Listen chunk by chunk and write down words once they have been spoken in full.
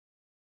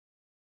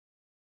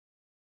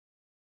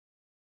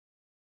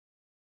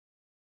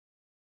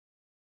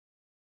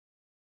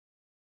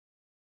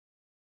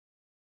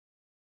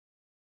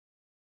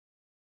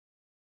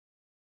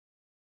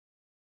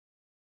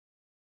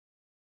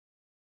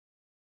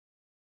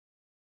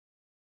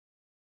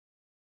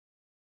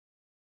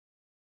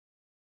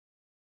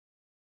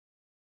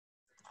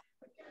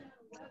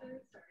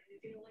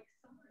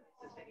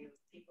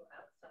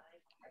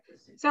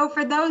So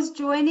for those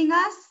joining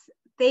us,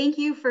 thank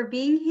you for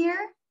being here.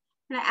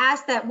 And I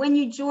ask that when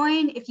you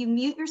join, if you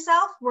mute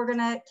yourself, we're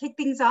gonna kick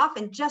things off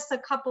in just a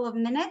couple of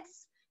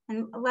minutes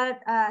and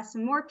let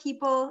some more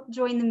people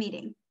join the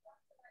meeting.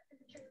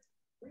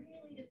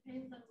 Really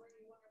depends on where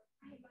you are.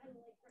 I like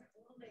a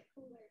little bit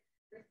cooler.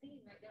 We're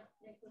seeing right now,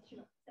 next to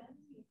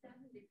 77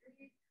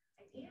 degrees.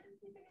 I am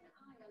keeping an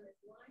eye on this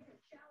line of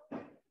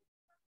showers.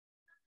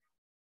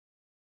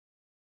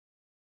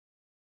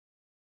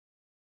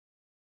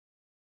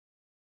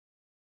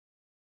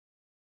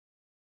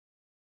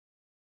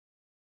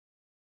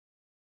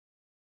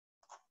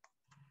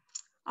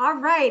 All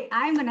right,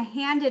 I'm going to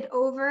hand it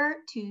over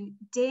to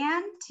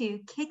Dan to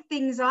kick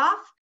things off.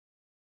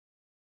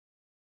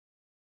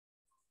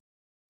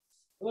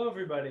 Hello,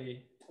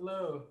 everybody.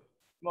 Hello.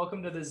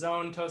 Welcome to the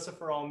Zone Tosa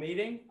for All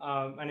meeting.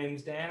 My name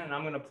is Dan, and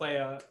I'm going to play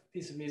a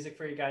piece of music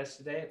for you guys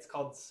today. It's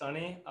called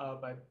Sunny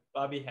by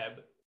Bobby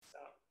Hebb. So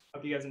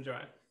hope you guys enjoy.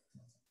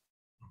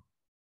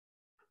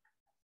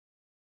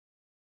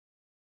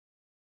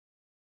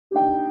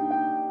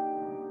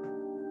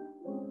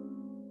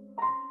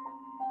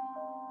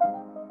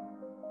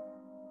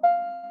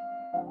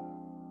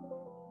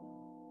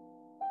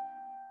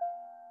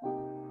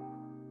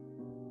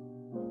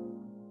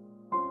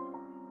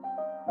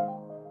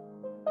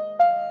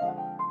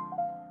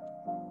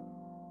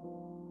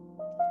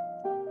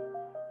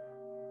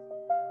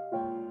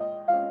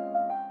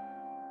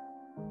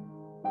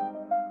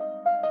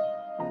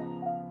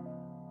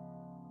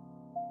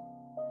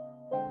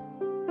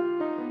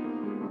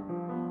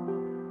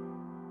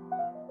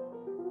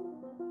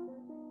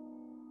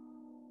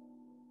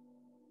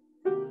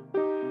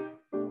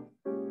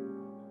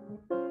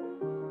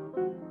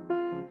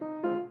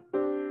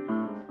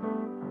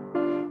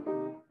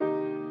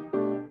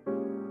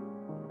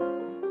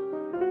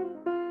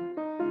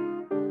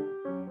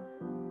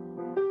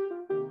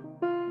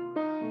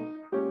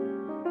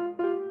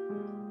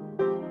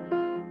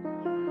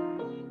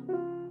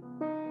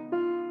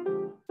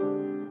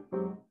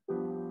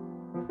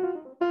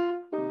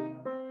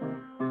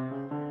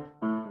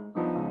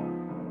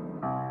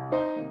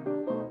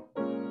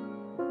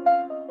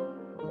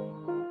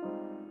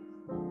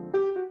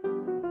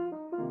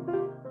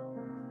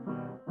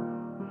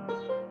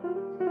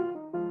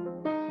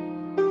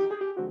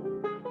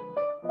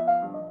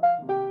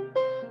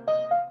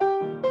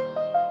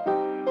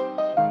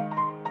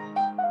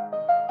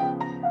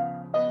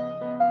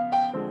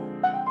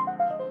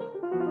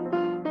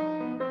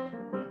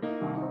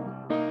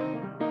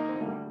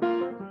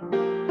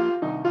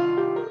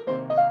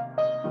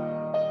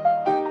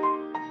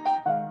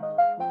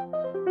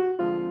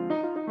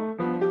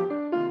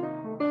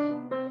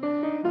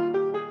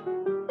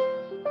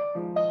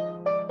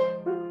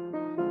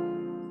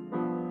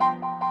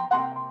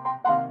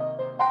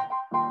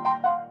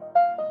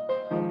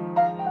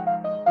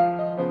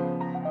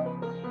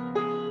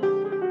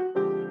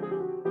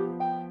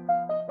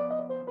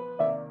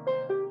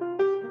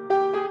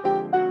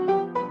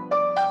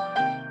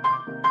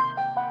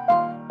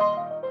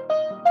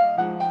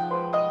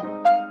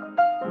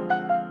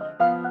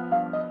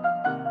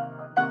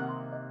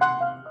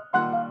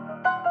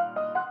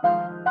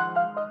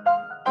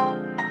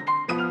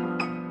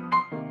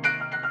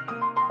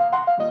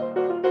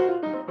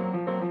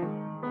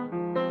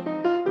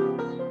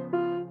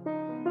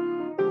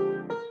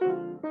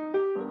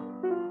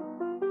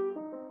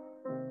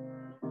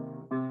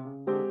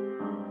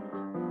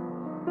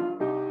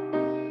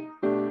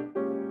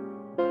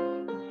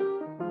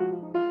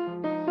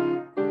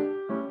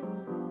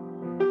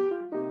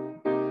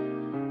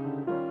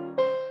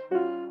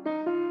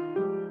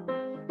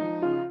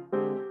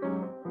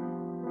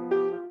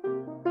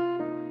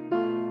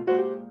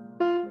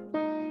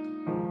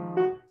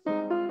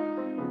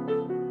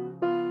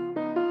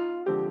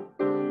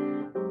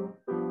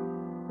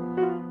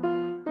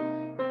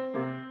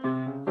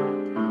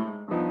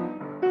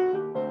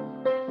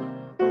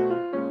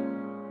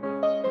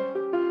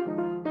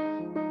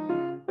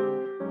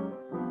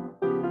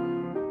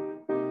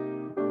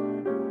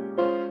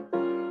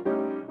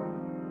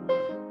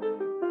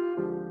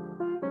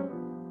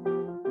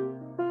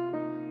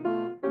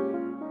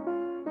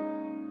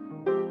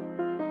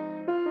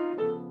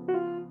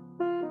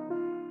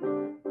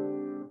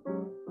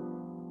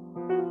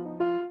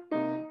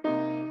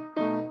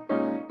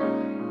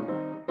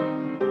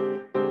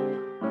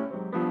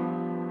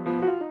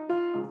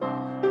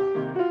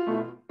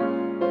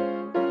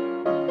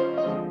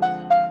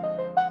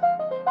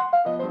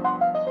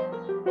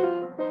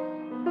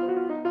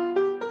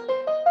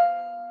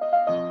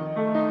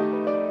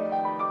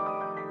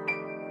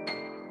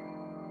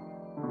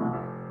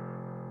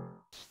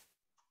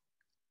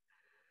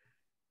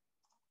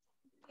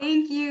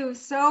 Thank you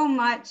so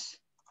much,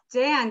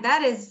 Dan.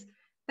 That is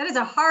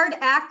a hard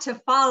act to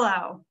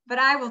follow, but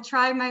I will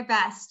try my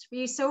best.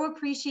 We so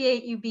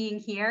appreciate you being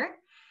here.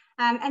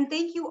 And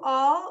thank you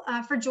all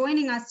for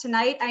joining us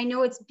tonight. I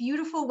know it's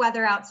beautiful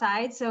weather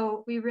outside,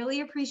 so we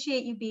really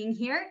appreciate you being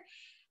here.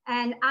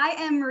 And I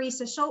am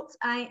Marisa Schultz.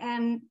 I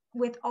am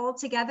with All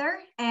Together,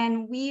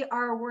 and we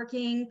are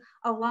working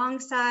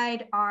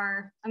alongside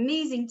our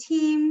amazing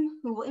team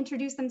who will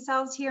introduce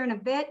themselves here in a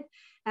bit,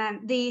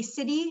 the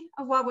City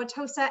of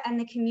Wauwatosa and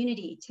the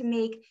community to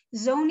make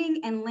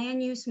zoning and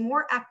land use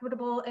more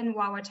equitable in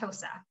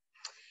Wauwatosa.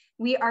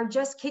 We are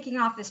just kicking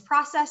off this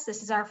process.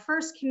 This is our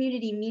first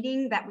community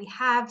meeting that we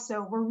have,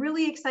 so we're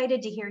really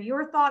excited to hear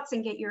your thoughts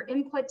and get your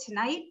input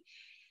tonight.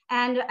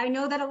 And I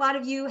know that a lot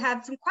of you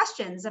have some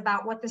questions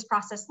about what this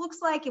process looks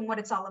like and what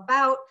it's all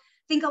about.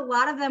 I think a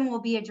lot of them will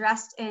be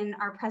addressed in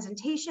our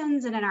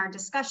presentations and in our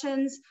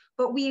discussions,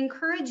 but we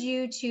encourage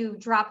you to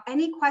drop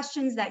any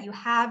questions that you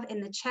have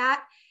in the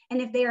chat. And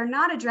if they are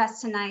not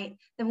addressed tonight,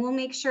 then we'll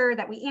make sure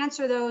that we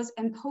answer those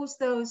and post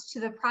those to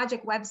the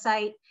project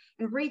website.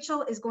 And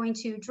Rachel is going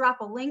to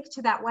drop a link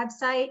to that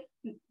website.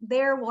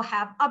 There we'll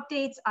have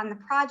updates on the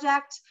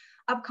project,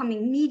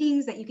 upcoming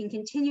meetings that you can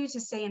continue to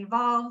stay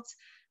involved.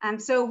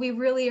 So we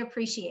really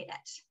appreciate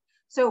it.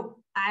 So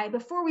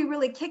before we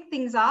really kick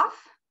things off,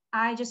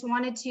 I just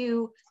wanted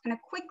to kind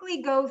of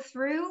quickly go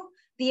through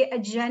the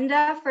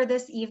agenda for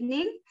this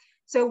evening.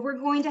 So we're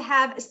going to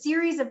have a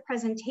series of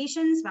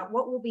presentations about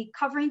what we'll be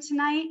covering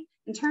tonight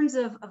in terms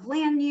of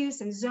land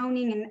use and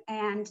zoning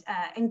and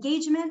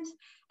engagement.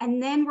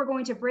 And then we're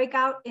going to break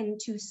out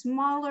into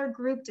smaller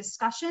group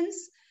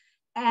discussions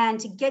and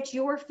to get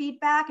your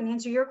feedback and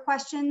answer your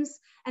questions.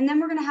 And then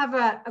we're gonna have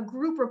a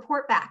group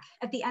report back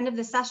at the end of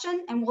the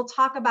session, and we'll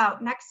talk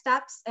about next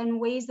steps and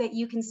ways that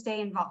you can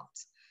stay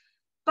involved.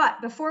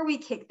 But before we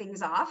kick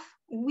things off,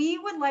 we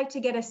would like to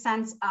get a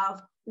sense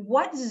of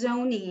what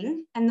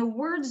zoning and the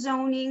word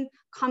zoning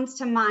comes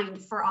to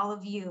mind for all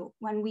of you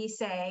when we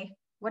say,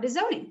 what is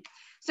zoning?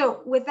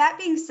 So with that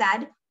being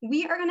said,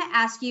 we are gonna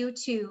ask you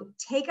to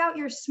take out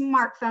your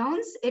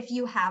smartphones if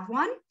you have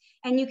one,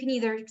 and you can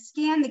either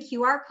scan the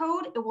QR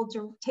code, it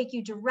will take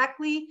you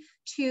directly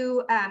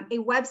to a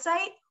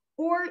website,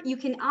 or you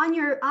can on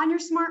your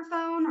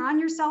smartphone or on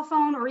your cell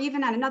phone, or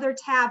even on another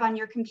tab on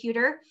your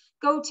computer,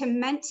 go to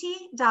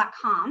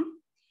menti.com,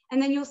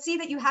 and then you'll see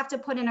that you have to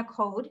put in a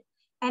code,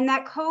 and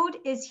that code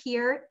is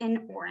here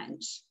in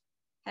orange,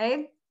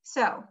 okay?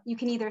 So you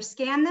can either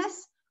scan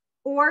this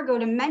or go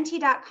to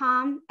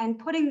menti.com and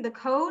put in the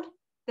code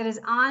that is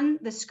on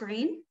the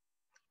screen.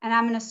 And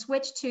I'm going to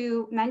switch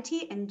to Menti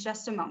in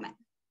just a moment.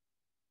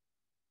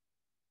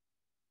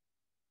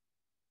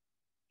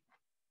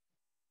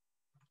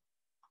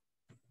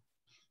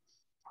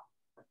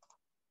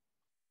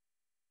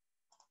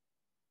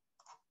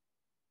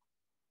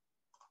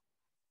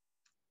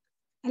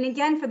 And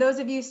again, for those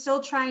of you still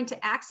trying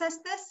to access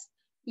this,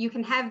 you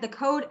can have the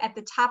code at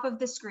the top of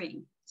the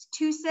screen. It's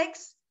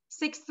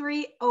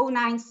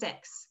 2663096.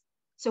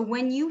 So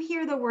when you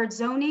hear the word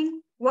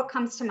zoning, what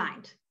comes to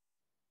mind?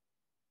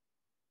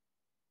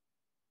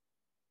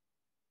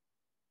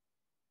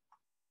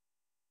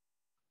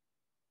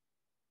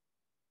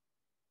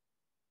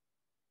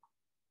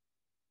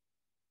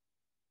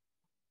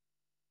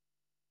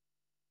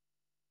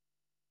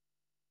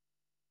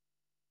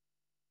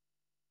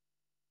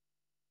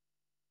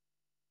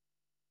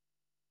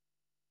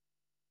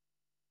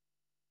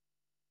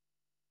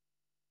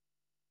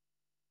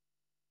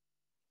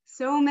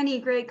 So many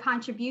great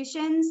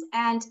contributions.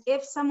 And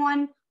if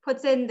someone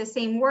puts in the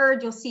same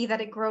word, you'll see that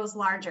it grows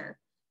larger.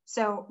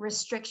 So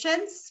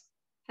restrictions,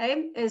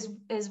 okay,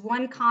 is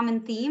one common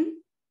theme.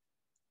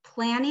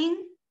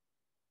 Planning,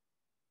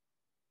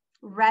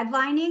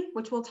 redlining,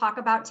 which we'll talk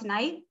about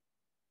tonight.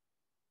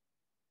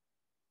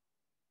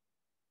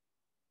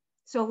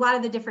 So a lot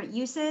of the different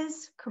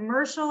uses,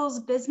 commercials,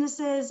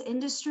 businesses,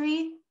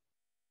 industry,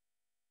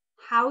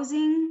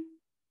 housing,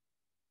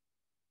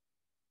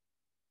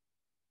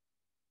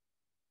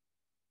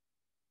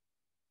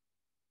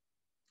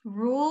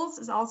 rules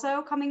is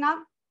also coming up.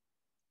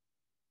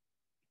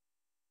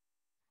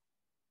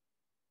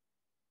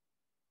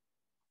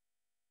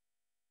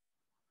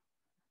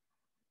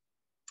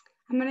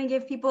 I'm going to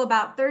give people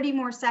about 30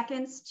 more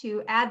seconds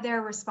to add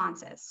their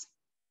responses.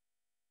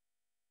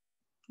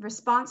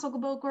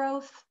 Responsible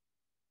growth,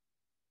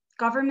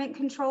 government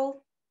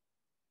control.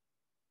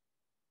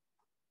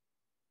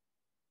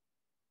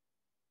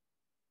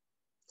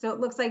 So it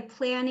looks like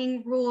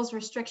planning, rules,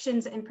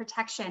 restrictions, and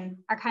protection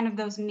are kind of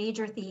those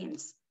major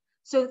themes.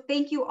 So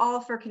thank you all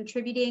for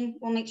contributing.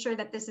 We'll make sure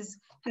that this is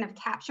kind of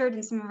captured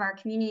in some of our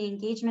community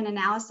engagement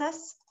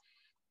analysis.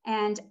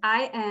 And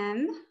I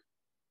am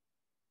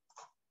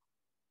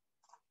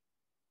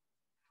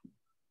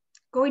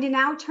going to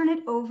now turn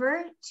it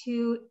over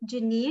to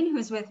Janine,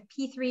 who's with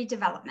P3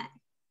 Development.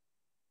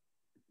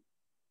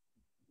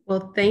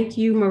 Well, thank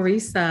you,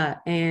 Marisa,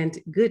 and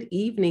good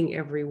evening,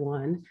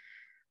 everyone.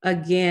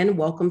 Again,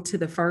 welcome to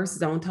the first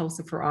Zone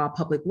Tosa for All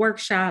public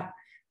workshop.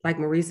 Like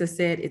Marisa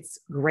said, it's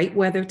great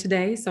weather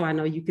today, so I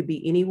know you could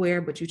be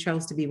anywhere, but you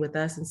chose to be with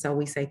us, and so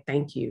we say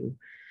thank you.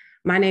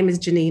 My name is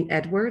Janine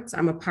Edwards.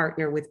 I'm a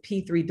partner with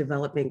P3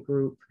 Development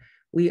Group.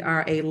 We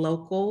are a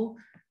local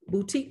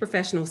boutique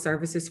professional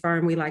services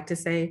firm, we like to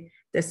say,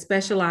 that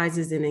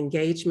specializes in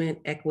engagement,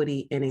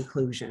 equity, and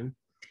inclusion.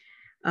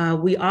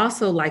 We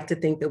also like to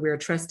think that we're a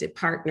trusted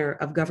partner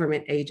of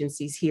government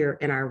agencies here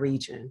in our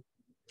region.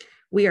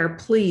 We are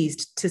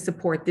pleased to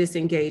support this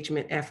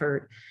engagement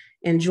effort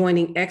and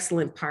joining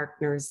excellent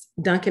partners,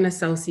 Duncan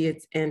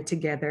Associates and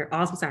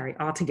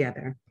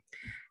Altogether.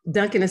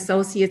 Duncan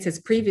Associates has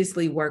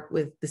previously worked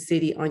with the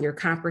city on your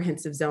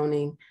comprehensive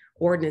zoning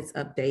ordinance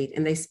update,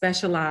 and they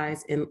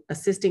specialize in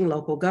assisting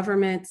local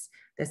governments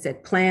that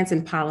set plans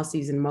and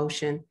policies in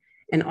motion.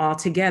 And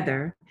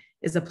Altogether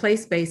is a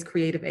place-based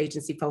creative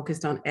agency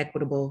focused on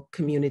equitable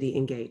community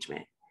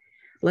engagement.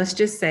 Let's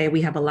just say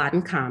we have a lot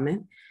in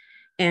common.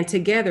 And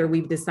together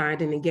we've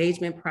designed an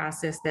engagement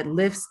process that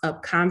lifts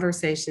up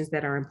conversations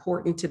that are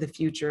important to the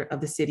future of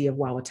the city of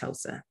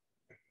Wauwatosa.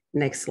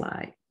 Next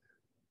slide.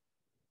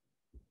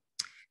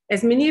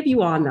 As many of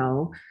you all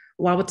know,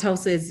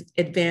 Wauwatosa is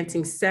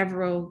advancing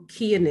several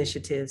key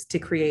initiatives to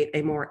create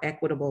a more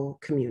equitable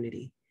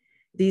community.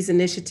 These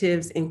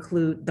initiatives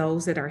include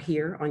those that are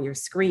here on your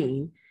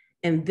screen,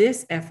 and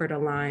this effort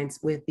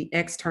aligns with the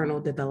external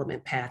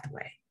development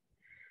pathway.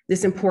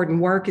 This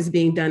important work is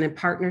being done in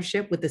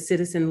partnership with the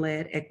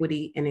Citizen-Led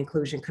Equity and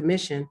Inclusion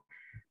Commission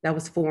that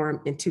was formed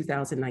in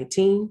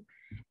 2019.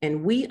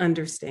 And we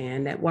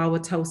understand that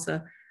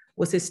Wauwatosa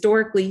was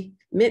historically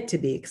meant to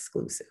be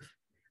exclusive.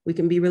 We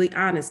can be really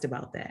honest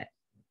about that.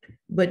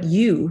 But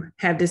you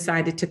have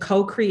decided to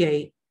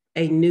co-create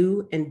a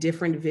new and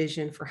different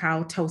vision for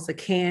how Tosa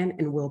can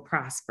and will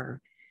prosper.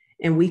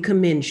 And we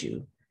commend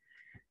you,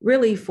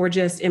 really, for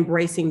just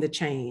embracing the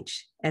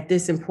change at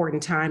this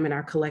important time in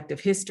our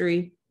collective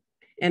history,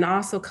 and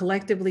also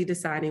collectively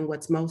deciding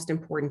what's most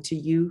important to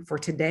you for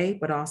today,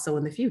 but also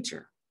in the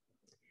future.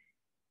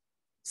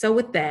 So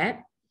with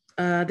that,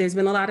 there's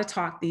been a lot of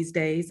talk these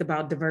days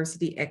about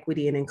diversity,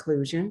 equity, and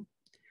inclusion.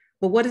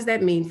 But what does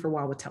that mean for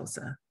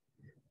Wauwatosa?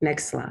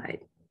 Next slide.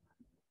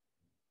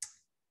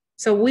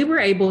 So we were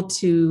able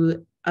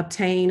to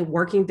obtain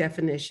working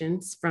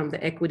definitions from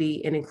the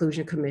Equity and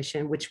Inclusion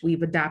Commission, which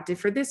we've adopted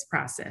for this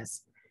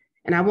process.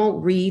 And I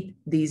won't read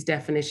these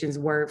definitions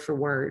word for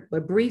word,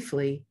 but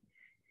briefly,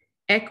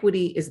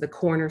 equity is the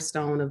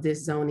cornerstone of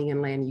this zoning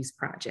and land use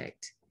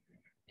project.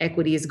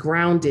 Equity is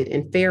grounded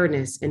in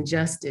fairness and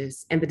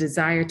justice and the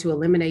desire to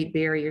eliminate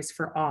barriers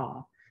for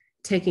all,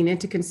 taking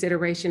into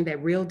consideration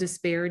that real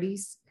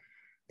disparities,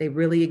 they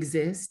really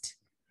exist,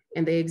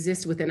 and they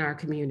exist within our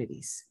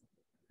communities.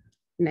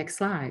 Next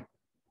slide.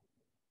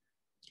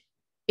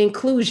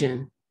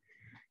 Inclusion.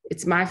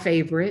 It's my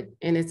favorite,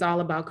 and it's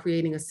all about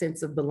creating a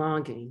sense of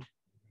belonging.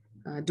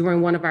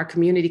 During one of our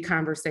community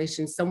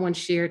conversations, someone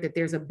shared that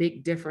there's a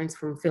big difference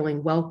from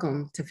feeling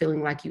welcome to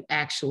feeling like you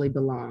actually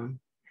belong.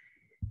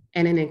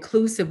 And an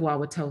inclusive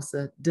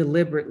Wauwatosa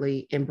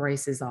deliberately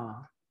embraces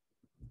all.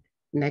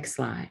 Next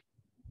slide.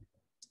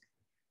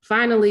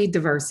 Finally,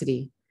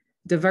 diversity.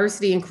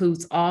 Diversity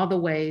includes all the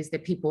ways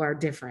that people are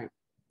different.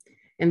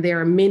 And there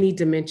are many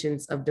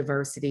dimensions of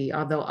diversity,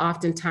 although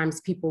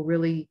oftentimes people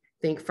really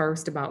think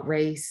first about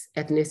race,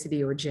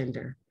 ethnicity, or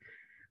gender.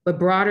 But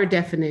broader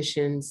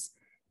definitions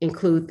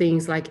include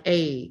things like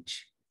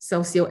age,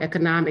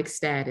 socioeconomic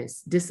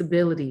status,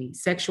 disability,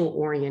 sexual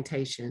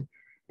orientation,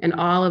 and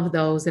all of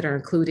those that are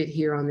included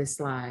here on this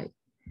slide.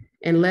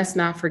 And let's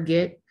not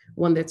forget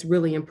one that's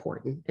really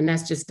important, and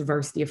that's just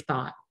diversity of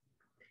thought.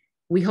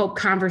 We hope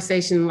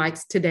conversation like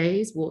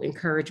today's will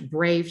encourage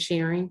brave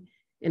sharing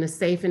in a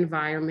safe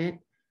environment,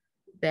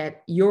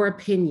 that your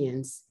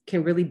opinions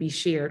can really be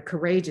shared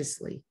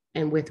courageously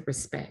and with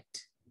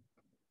respect.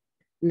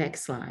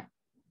 Next slide.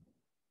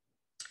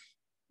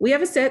 We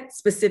have a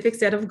specific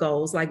set of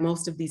goals, like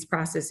most of these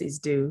processes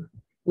do,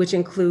 which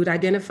include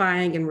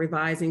identifying and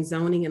revising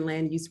zoning and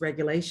land use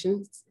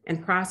regulations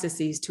and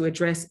processes to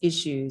address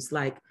issues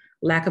like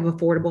lack of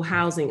affordable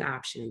housing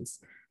options,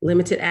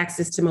 limited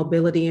access to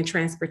mobility and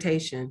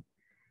transportation,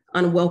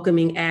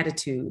 unwelcoming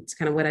attitudes,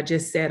 kind of what I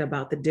just said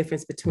about the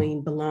difference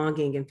between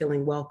belonging and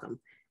feeling welcome.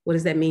 What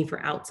does that mean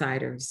for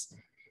outsiders?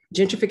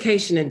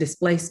 Gentrification and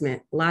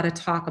displacement, a lot of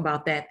talk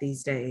about that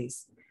these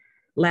days.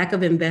 Lack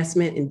of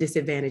investment in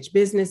disadvantaged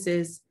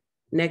businesses,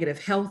 negative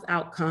health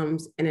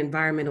outcomes, and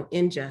environmental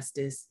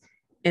injustice.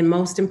 And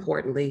most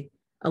importantly,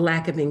 a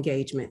lack of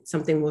engagement,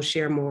 something we'll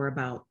share more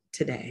about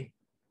today.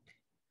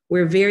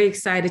 We're very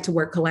excited to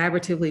work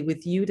collaboratively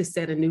with you to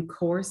set a new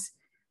course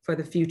for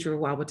the future of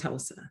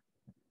Wauwatosa.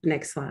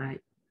 Next slide.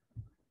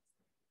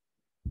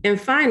 And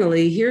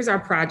finally, here's our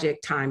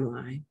project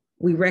timeline.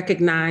 We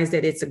recognize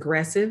that it's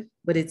aggressive,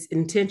 but it's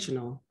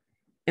intentional.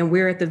 And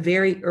we're at the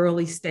very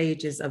early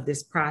stages of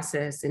this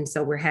process. And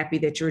so we're happy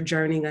that you're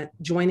joining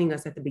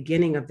us at the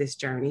beginning of this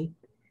journey.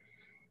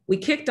 We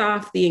kicked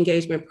off the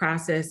engagement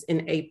process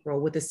in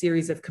April with a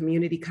series of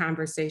community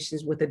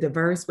conversations with a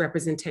diverse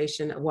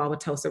representation of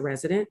Wauwatosa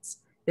residents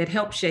that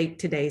helped shape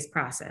today's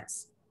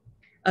process.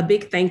 A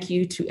big thank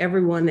you to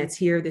everyone that's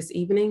here this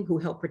evening who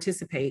helped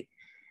participate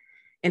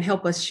and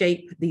help us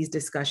shape these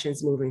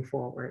discussions moving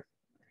forward.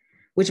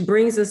 Which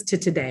brings us to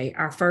today,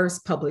 our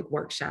first public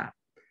workshop.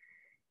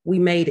 We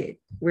made it,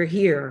 we're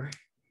here.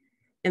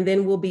 And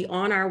then we'll be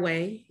on our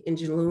way in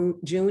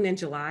June and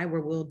July, where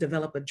we'll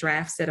develop a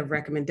draft set of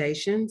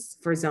recommendations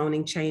for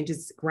zoning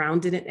changes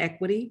grounded in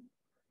equity.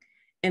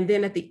 And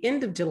then at the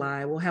end of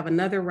July, we'll have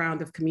another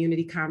round of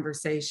community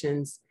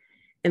conversations.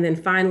 And then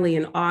finally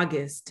in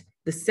August,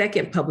 the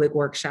second public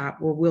workshop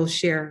where we'll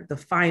share the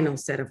final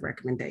set of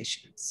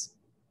recommendations.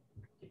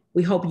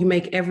 We hope you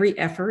make every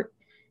effort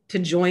to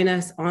join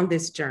us on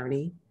this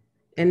journey.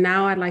 And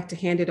now I'd like to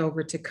hand it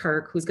over to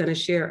Kirk, who's going to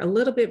share a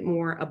little bit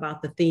more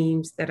about the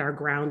themes that are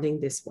grounding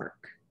this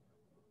work.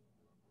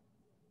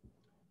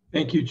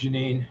 Thank you,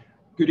 Janine.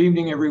 Good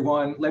evening,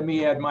 everyone. Let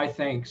me add my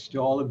thanks to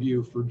all of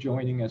you for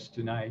joining us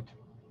tonight.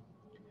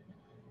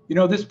 You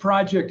know, this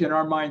project in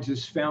our minds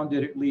is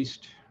founded at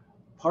least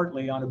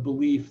partly on a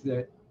belief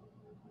that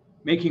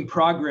making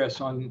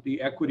progress on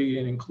the equity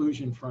and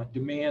inclusion front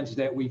demands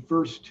that we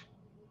first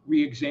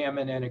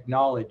re-examine and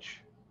acknowledge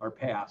our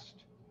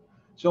past.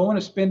 So I want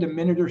to spend a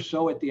minute or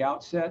so at the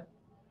outset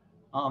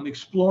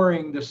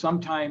exploring the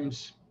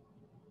sometimes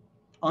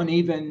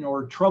uneven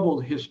or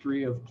troubled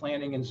history of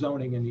planning and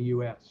zoning in the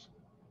US.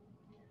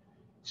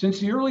 Since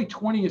the early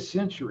 20th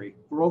century,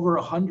 for over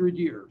 100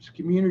 years,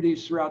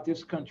 communities throughout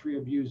this country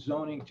have used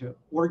zoning to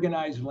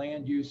organize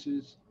land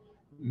uses,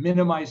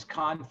 minimize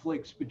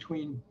conflicts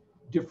between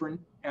different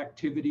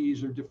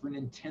activities or different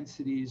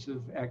intensities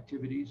of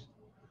activities,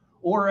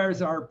 or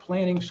as our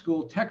planning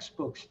school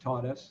textbooks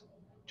taught us,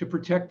 to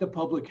protect the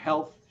public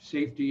health,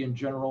 safety, and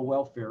general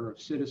welfare of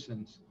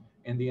citizens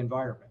and the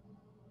environment.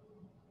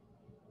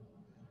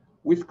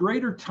 With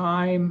greater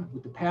time,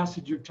 with the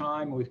passage of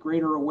time, with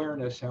greater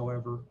awareness,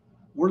 however,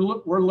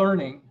 we're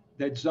learning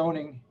that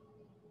zoning,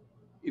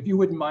 if you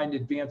wouldn't mind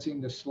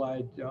advancing the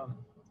slide,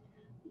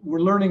 we're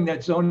learning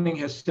that zoning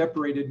has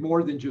separated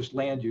more than just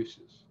land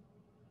uses.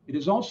 It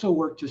has also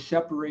worked to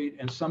separate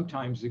and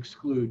sometimes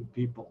exclude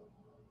people.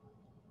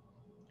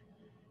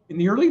 In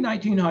the early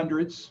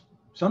 1900s,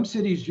 some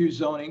cities used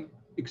zoning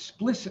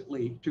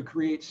explicitly to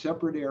create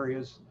separate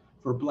areas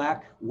for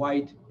Black,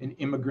 white, and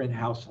immigrant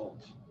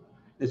households.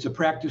 It's a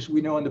practice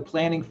we know in the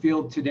planning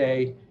field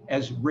today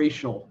as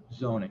racial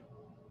zoning.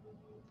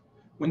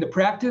 When the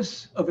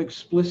practice of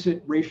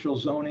explicit racial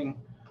zoning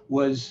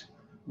was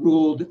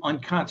ruled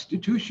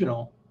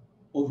unconstitutional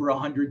over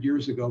 100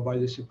 years ago by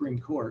the Supreme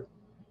Court,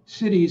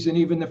 cities and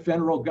even the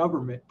federal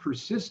government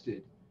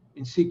persisted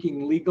in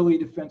seeking legally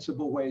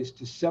defensible ways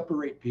to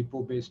separate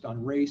people based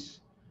on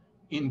race,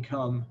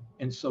 income,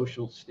 and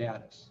social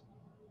status.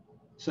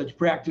 Such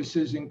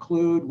practices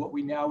include what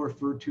we now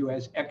refer to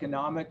as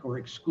economic or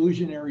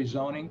exclusionary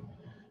zoning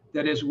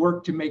that has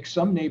worked to make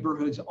some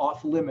neighborhoods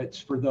off limits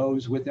for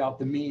those without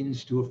the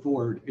means to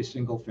afford a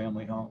single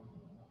family home.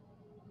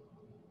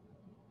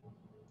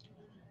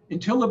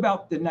 Until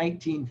about the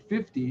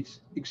 1950s,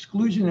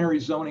 exclusionary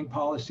zoning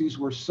policies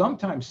were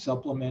sometimes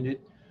supplemented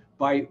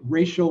by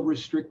racial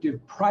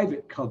restrictive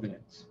private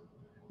covenants,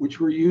 which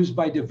were used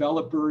by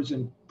developers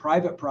and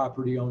private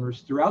property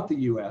owners throughout the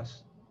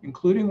US,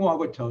 including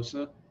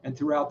Wauwatosa and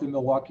throughout the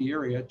Milwaukee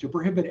area, to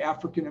prohibit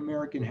African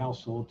American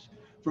households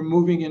from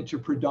moving into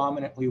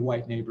predominantly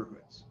white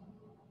neighborhoods.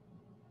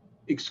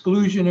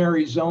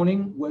 Exclusionary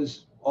zoning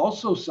was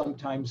also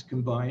sometimes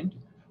combined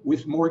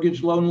with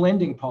mortgage loan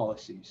lending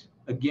policies,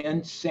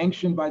 again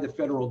sanctioned by the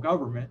federal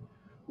government,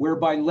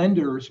 whereby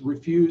lenders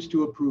refused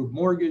to approve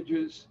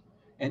mortgages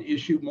and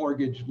issue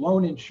mortgage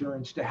loan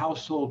insurance to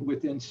households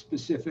within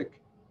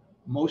specific,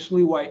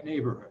 mostly white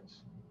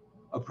neighborhoods,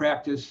 a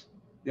practice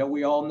that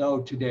we all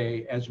know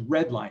today as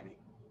redlining.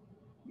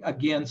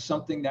 Again,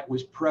 something that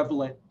was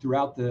prevalent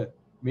throughout the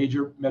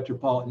major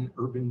metropolitan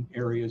urban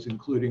areas,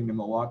 including the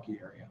Milwaukee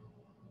area.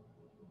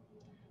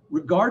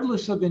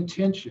 Regardless of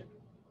intention,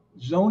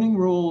 zoning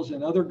rules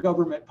and other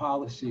government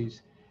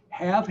policies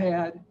have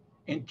had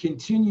and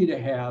continue to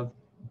have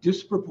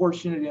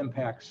disproportionate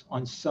impacts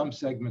on some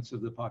segments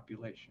of the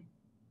population.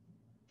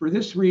 For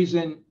this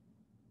reason,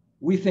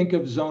 we think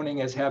of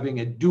zoning as having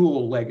a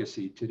dual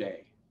legacy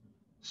today,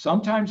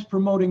 sometimes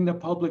promoting the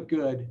public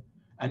good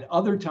and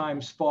other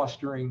times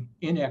fostering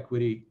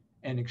inequity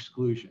and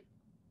exclusion.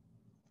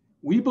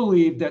 We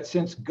believe that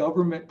since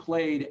government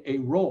played a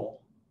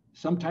role,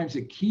 sometimes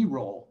a key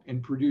role,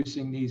 in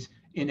producing these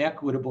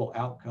inequitable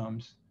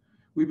outcomes,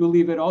 we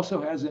believe it also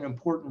has an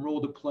important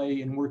role to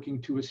play in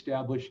working to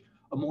establish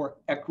a more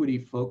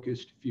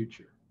equity-focused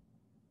future.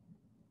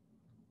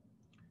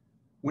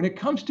 When it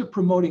comes to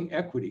promoting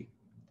equity,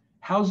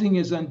 housing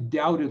is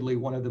undoubtedly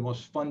one of the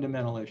most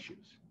fundamental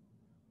issues.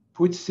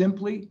 Put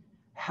simply,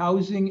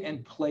 housing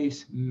and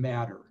place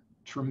matter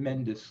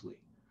tremendously.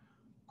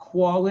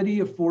 Quality,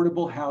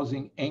 affordable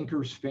housing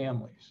anchors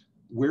families.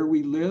 Where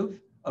we live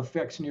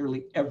affects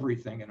nearly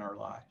everything in our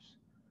lives.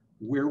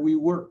 Where we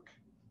work,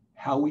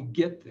 how we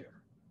get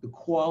there, the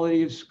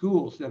quality of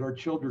schools that our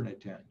children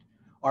attend,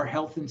 our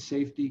health and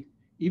safety,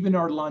 even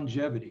our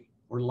longevity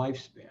or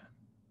lifespan.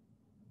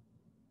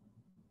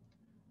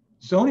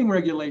 Zoning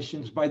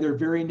regulations, by their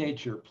very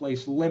nature,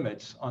 place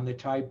limits on the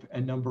type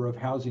and number of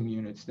housing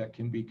units that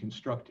can be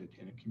constructed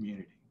in a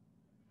community.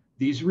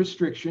 These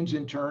restrictions,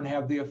 in turn,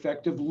 have the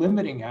effect of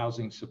limiting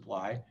housing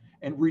supply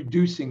and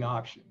reducing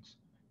options,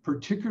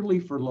 particularly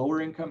for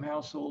lower income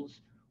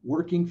households,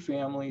 working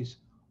families,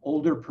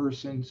 older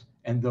persons,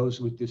 and those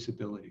with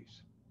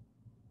disabilities.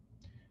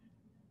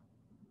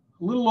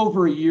 A little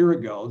over a year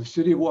ago, the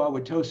City of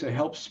Wauwatosa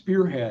helped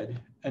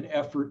spearhead an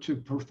effort to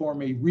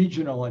perform a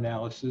regional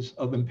analysis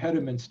of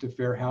impediments to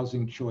fair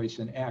housing choice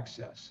and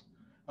access.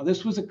 Now,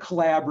 this was a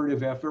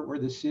collaborative effort where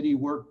the city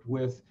worked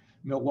with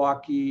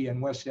Milwaukee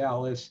and West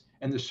Allis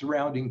and the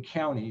surrounding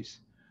counties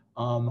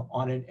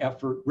on an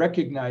effort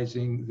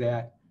recognizing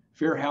that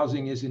fair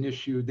housing is an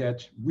issue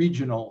that's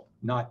regional,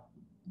 not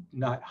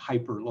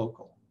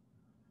hyper-local.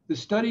 The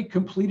study,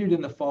 completed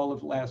in the fall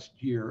of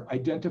last year,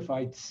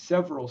 identified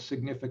several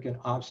significant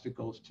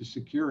obstacles to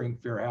securing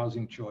fair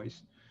housing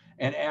choice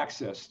and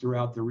access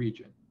throughout the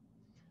region.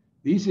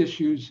 These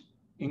issues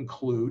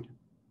include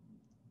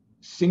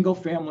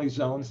single-family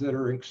zones that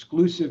are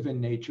exclusive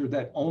in nature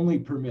that only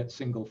permit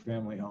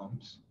single-family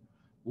homes,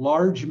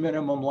 large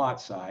minimum lot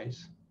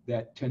size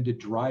that tend to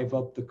drive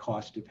up the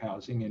cost of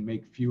housing and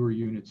make fewer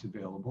units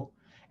available,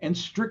 and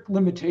strict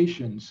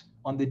limitations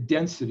on the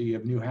density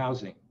of new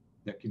housing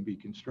that can be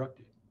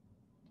constructed.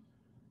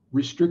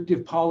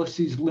 Restrictive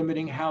policies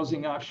limiting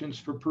housing options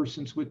for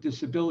persons with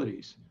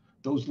disabilities,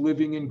 those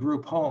living in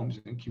group homes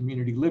and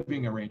community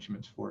living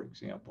arrangements, for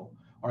example,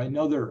 are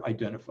another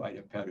identified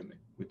impediment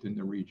within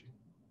the region.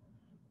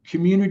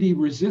 Community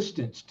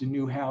resistance to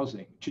new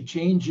housing, to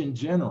change in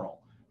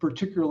general,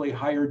 particularly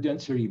higher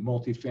density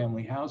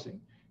multifamily housing,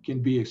 can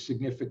be a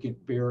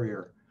significant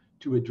barrier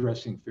to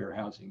addressing fair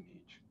housing needs.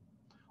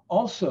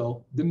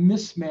 Also, the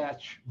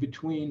mismatch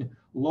between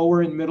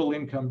lower and middle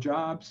income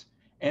jobs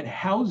and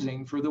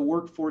housing for the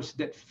workforce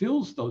that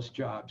fills those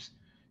jobs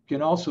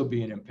can also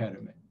be an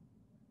impediment,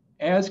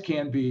 as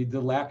can be the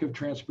lack of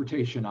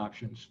transportation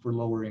options for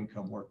lower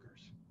income workers.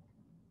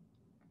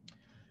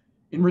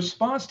 In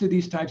response to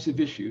these types of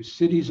issues,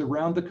 cities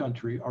around the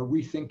country are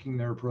rethinking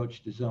their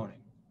approach to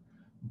zoning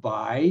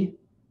by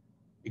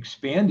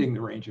expanding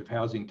the range of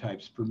housing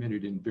types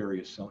permitted in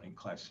various zoning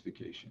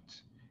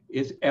classifications.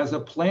 As a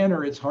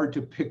planner, it's hard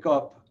to pick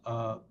up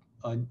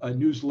a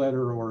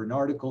newsletter or an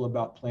article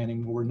about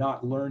planning where we're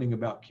not learning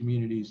about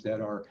communities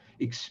that are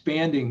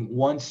expanding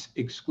once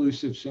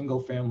exclusive single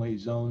family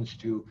zones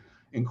to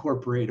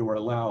incorporate or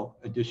allow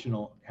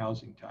additional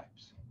housing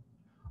types.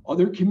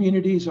 Other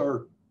communities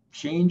are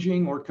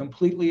changing or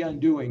completely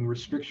undoing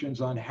restrictions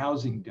on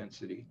housing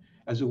density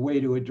as a way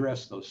to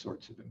address those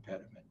sorts of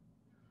impediments.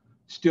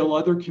 Still,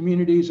 other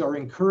communities are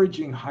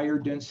encouraging higher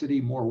density,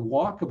 more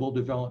walkable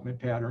development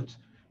patterns,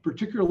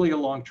 particularly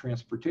along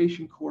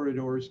transportation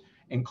corridors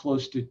and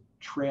close to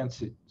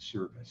transit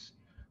service.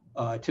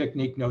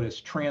 Technique known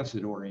as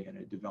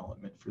transit-oriented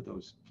development for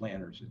those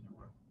planners in the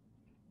room.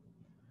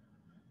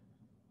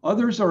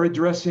 Others are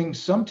addressing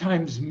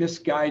sometimes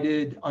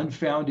misguided,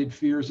 unfounded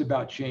fears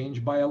about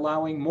change by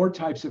allowing more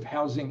types of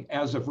housing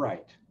as of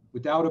right,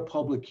 without a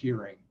public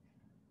hearing.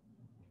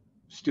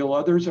 Still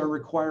others are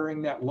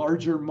requiring that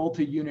larger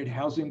multi-unit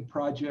housing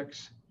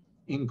projects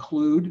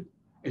include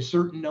a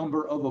certain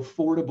number of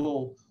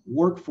affordable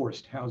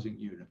workforce housing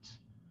units,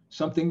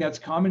 something that's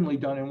commonly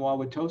done in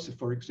Wauwatosa,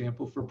 for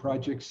example, for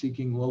projects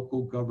seeking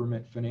local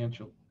government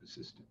financial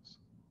assistance.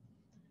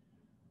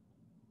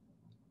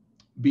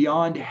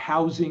 Beyond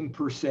housing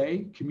per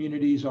se,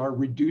 communities are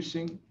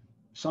reducing,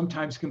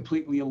 sometimes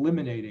completely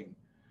eliminating,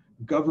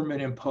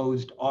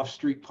 government-imposed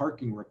off-street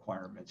parking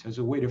requirements as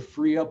a way to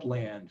free up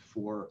land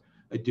for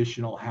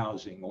additional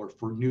housing or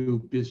for new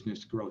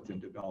business growth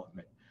and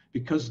development,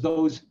 because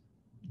those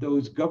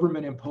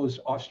government-imposed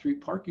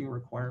off-street parking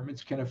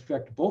requirements can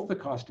affect both the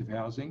cost of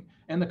housing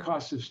and the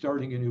cost of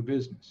starting a new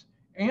business,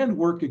 and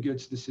work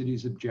against the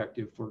city's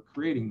objective for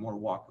creating more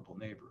walkable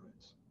neighborhoods.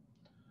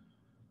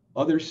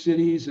 Other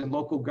cities and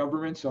local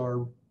governments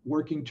are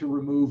working to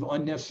remove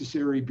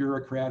unnecessary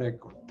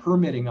bureaucratic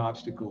permitting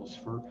obstacles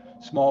for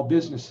small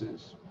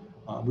businesses,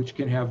 which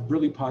can have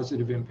really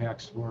positive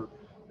impacts for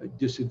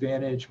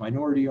disadvantaged,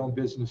 minority-owned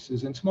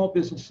businesses and small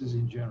businesses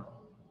in general.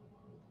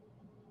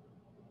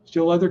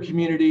 Still, other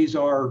communities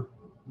are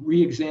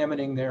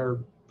re-examining their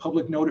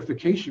public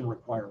notification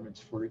requirements,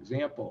 for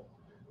example,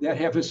 that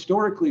have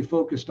historically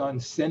focused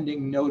on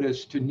sending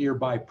notice to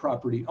nearby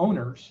property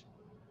owners,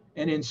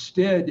 and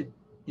instead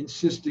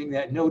insisting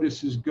that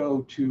notices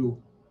go to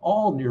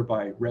all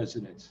nearby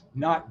residents,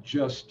 not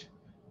just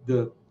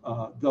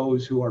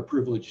those who are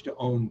privileged to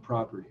own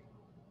property.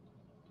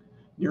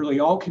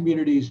 Nearly all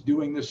communities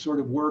doing this sort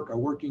of work are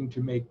working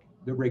to make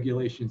the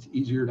regulations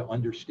easier to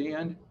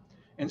understand,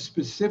 and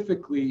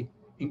specifically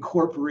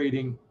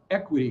incorporating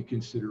equity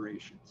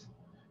considerations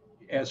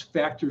as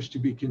factors to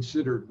be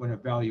considered when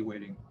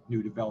evaluating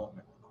new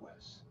development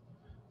requests,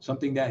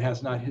 something that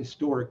has not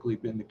historically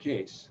been the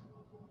case.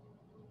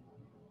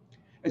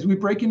 As we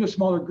break into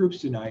smaller groups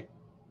tonight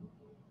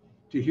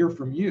to hear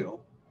from you,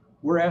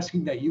 we're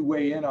asking that you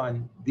weigh in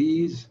on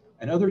these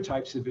and other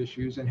types of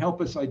issues and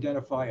help us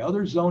identify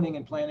other zoning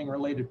and planning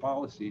related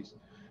policies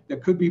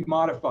that could be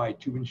modified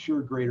to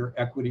ensure greater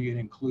equity and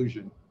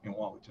inclusion in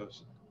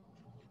Wauwatosa.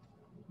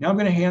 Now I'm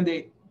going to hand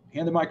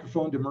hand the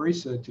microphone to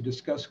Marisa to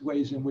discuss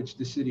ways in which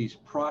the city's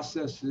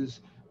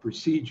processes,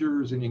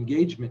 procedures, and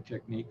engagement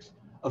techniques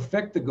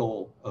affect the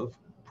goal of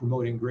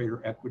promoting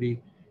greater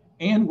equity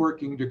and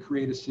working to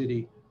create a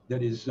city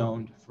that is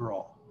zoned for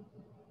all.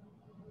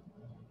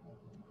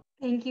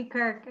 Thank you,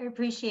 Kirk. I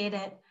appreciate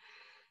it.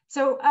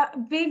 So a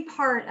big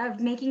part of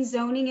making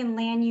zoning and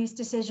land use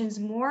decisions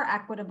more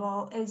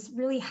equitable is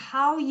really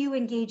how you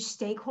engage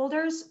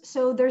stakeholders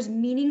so there's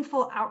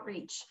meaningful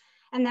outreach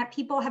and that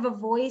people have a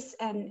voice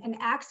and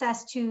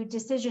access to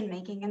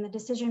decision-making and the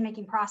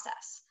decision-making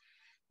process.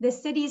 The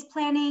city's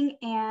planning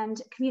and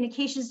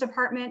communications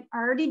department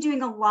are already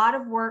doing a lot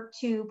of work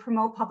to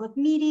promote public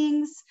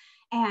meetings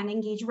and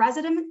engage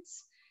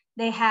residents.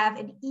 They have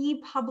an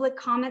e-public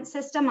comment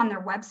system on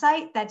their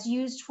website that's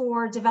used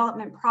for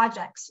development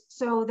projects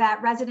so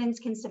that residents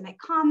can submit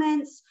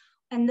comments,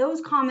 and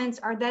those comments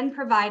are then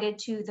provided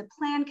to the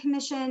Plan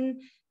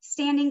Commission,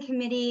 Standing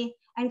Committee,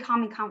 and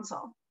Common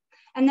Council.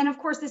 And then of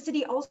course, the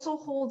city also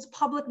holds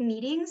public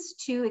meetings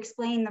to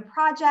explain the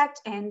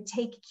project and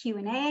take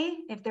Q&A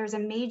if there's a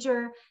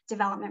major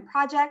development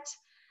project.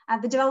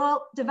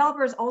 The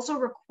developer is also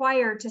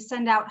required to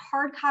send out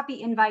hard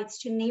copy invites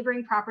to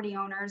neighboring property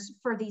owners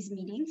for these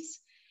meetings.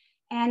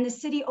 And the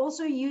city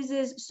also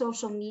uses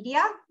social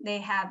media. They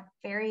have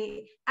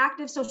very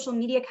active social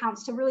media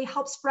accounts to really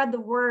help spread the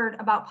word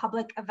about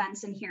public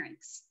events and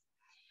hearings.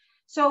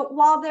 So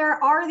while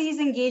there are these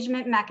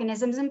engagement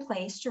mechanisms in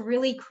place to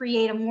really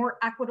create a more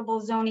equitable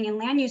zoning and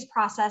land use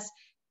process,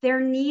 there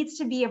needs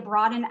to be a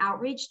broadened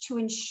outreach to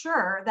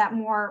ensure that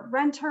more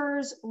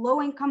renters,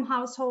 low-income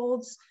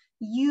households,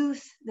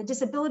 youth, the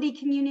disability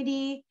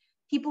community,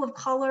 people of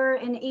color,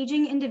 and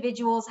aging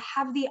individuals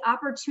have the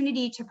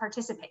opportunity to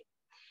participate.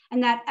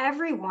 And that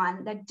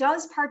everyone that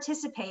does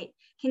participate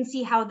can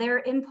see how their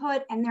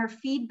input and their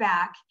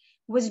feedback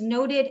was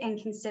noted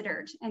and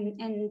considered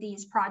in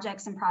these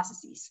projects and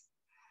processes.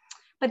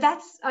 But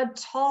that's a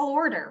tall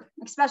order,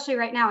 especially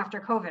right now after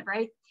COVID,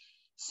 right?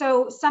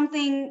 So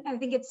I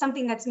think it's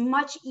something that's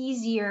much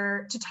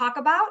easier to talk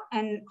about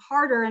and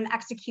harder in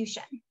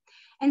execution.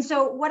 And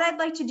so what I'd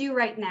like to do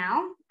right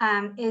now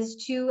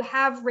is to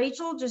have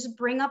Rachel just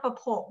bring up a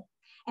poll.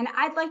 And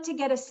I'd like to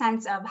get a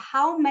sense of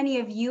how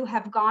many of you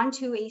have gone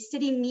to a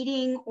city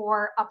meeting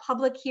or a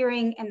public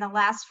hearing in the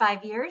last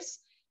 5 years.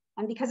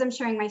 And because I'm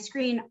sharing my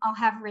screen, I'll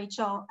have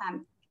Rachel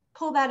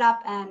pull that up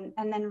and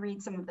then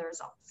read some of the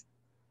results.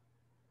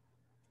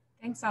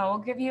 Thanks all. We'll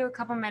give you a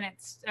couple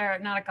minutes, or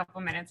not a couple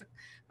minutes,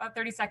 about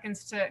 30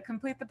 seconds to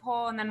complete the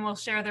poll, and then we'll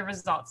share the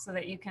results so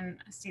that you can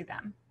see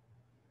them.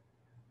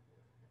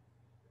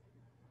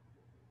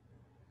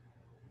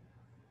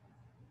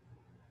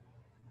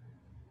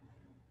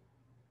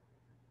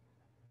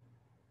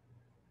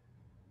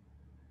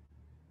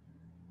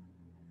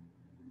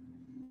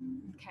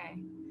 Okay,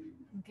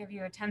 I'll give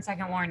you a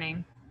 10-second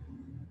warning.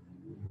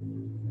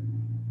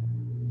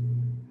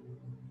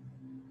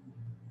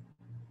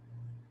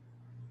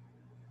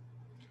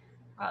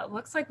 Well, it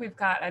looks like we've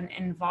got an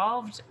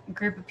involved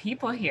group of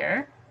people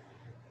here.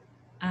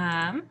 So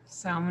I'm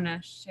gonna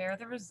share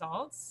the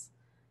results.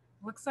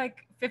 Looks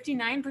like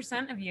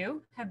 59% of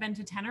you have been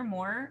to 10 or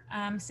more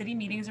city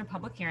meetings or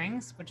public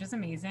hearings, which is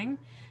amazing.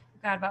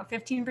 We've got about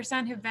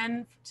 15% who've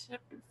been to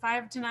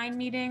 5 to 9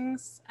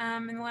 meetings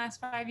in the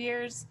last 5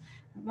 years.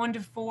 1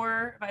 to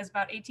 4 is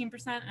about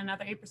 18%,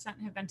 another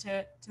 8% have been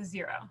to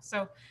 0.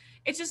 So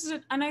it's just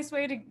a nice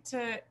way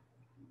to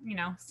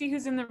see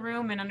who's in the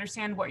room and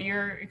understand what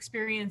your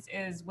experience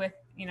is with,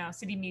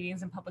 city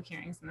meetings and public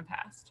hearings in the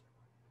past.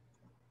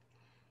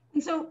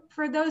 And so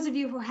for those of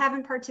you who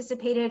haven't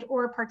participated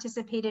or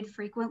participated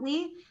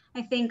frequently,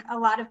 I think a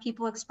lot of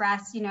people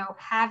express,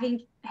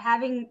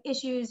 having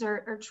issues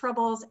or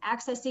troubles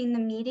accessing the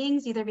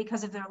meetings, either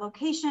because of their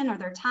location or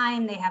their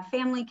time, they have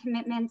family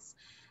commitments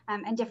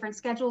and different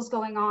schedules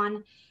going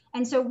on.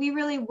 And so we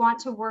really want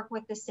to work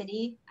with the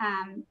city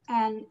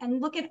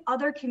and look at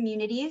other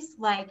communities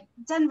like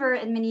Denver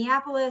and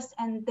Minneapolis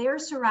and their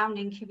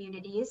surrounding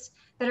communities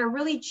that are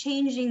really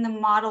changing the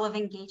model of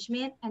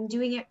engagement and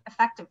doing it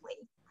effectively.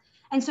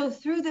 And so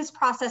through this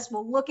process,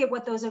 we'll look at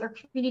what those other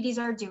communities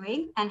are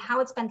doing and how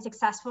it's been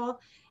successful.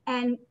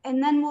 And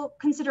then we'll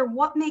consider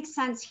what makes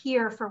sense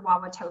here for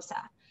Wauwatosa.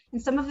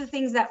 And some of the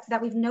things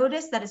that we've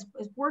noticed that is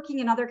working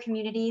in other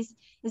communities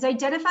is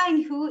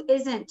identifying who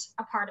isn't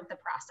a part of the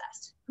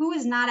process, who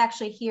is not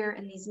actually here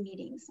in these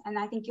meetings. And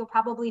I think you'll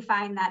probably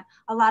find that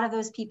a lot of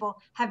those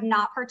people have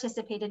not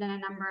participated in a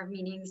number of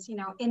meetings,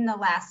 in the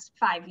last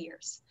 5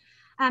 years.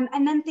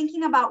 And then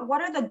thinking about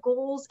what are the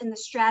goals and the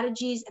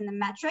strategies and the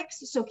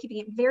metrics. So keeping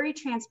it very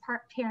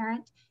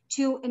transparent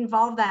to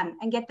involve them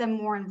and get them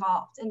more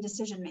involved in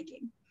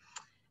decision-making.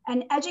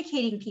 And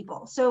educating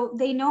people so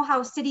they know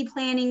how city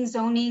planning,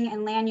 zoning,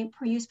 and land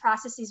use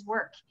processes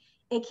work.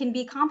 It can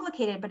be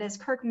complicated, but as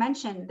Kirk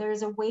mentioned,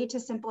 there's a way to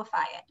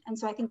simplify it. And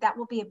so I think that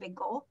will be a big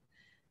goal.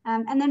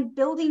 And then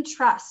building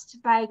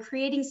trust by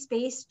creating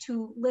space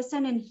to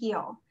listen and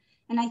heal.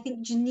 And I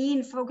think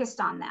Janine focused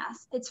on that.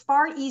 It's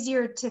far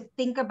easier to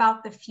think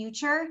about the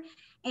future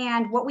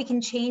and what we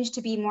can change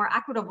to be more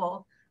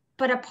equitable.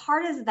 But a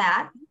part of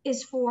that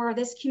is for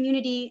this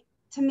community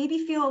to maybe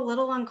feel a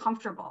little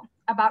uncomfortable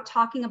about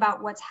talking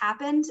about what's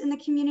happened in the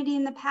community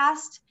in the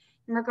past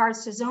in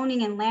regards to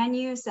zoning and land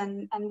use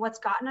and what's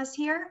gotten us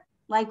here,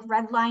 like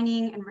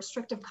redlining and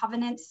restrictive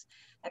covenants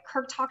that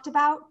Kirk talked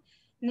about.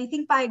 And I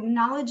think by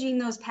acknowledging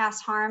those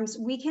past harms,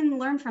 we can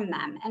learn from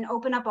them and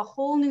open up a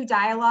whole new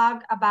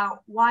dialogue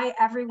about why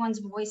everyone's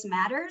voice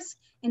matters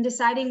in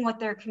deciding what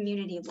their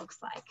community looks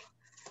like.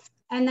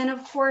 And then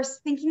of course,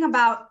 thinking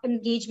about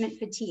engagement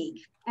fatigue.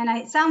 And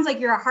it sounds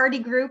like you're a hardy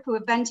group who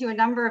have been to a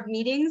number of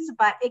meetings,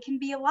 but it can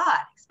be a lot,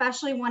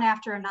 especially one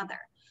after another.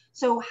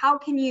 So how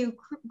can you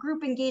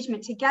group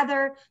engagement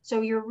together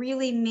so you're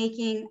really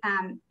making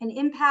an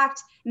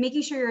impact,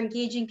 making sure you're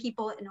engaging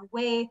people in a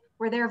way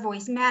where their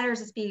voice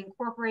matters, is being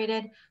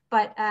incorporated,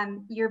 but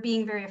you're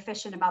being very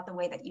efficient about the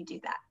way that you do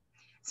that.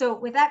 So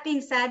with that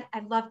being said,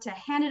 I'd love to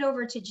hand it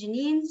over to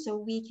Janine so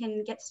we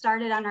can get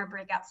started on our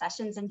breakout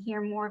sessions and hear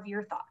more of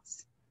your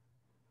thoughts.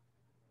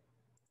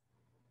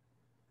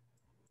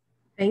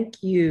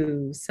 Thank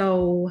you.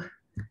 So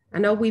I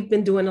know we've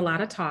been doing a lot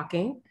of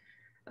talking,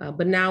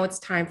 but now it's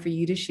time for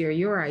you to share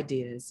your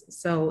ideas.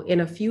 So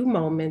in a few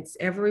moments,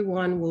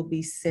 everyone will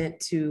be sent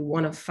to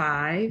one of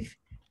 5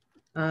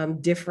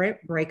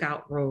 different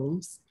breakout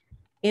rooms.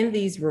 In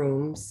these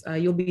rooms,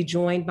 you'll be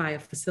joined by a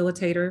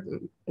facilitator,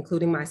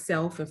 including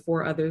myself and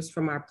 4 others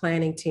from our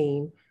planning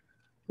team,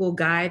 who will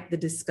guide the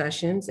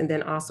discussions, and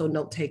then also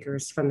note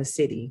takers from the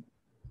city.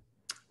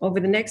 Over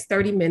the next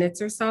 30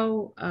 minutes or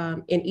so,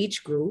 in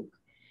each group,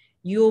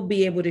 you'll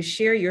be able to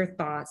share your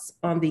thoughts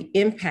on the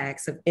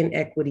impacts of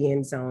inequity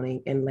in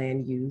zoning and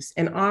land use,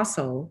 and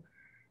also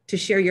to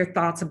share your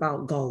thoughts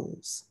about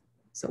goals.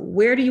 So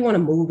where do you want to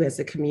move as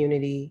a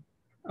community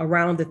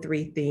around the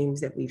 3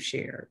 themes that we've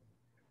shared?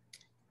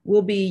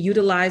 We'll be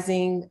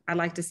utilizing, I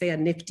like to say, a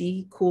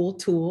nifty, cool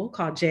tool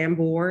called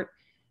Jamboard,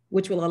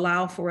 which will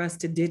allow for us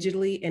to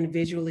digitally and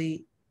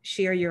visually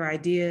share your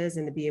ideas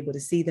and to be able to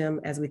see them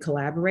as we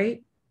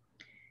collaborate.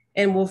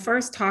 And we'll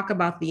first talk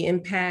about the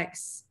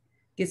impacts,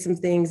 get some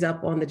things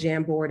up on the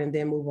Jamboard, and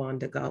then move on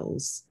to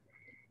goals.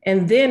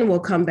 And then we'll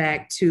come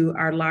back to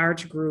our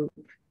large group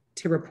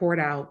to report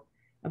out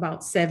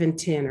about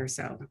 7:10 or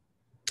so.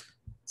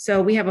 So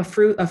we have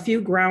a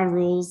few ground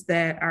rules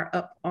that are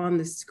up on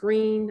the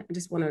screen. I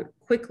just want to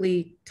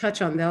quickly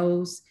touch on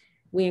those.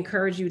 We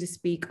encourage you to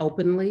speak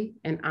openly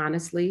and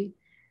honestly.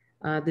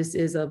 This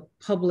is a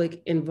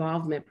public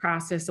involvement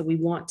process, so we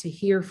want to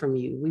hear from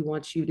you. We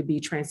want you to be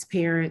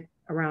transparent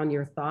around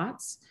your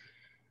thoughts.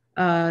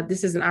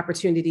 This is an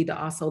opportunity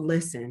to also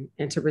listen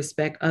and to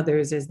respect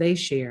others as they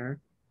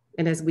share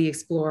and as we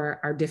explore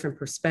our different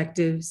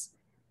perspectives.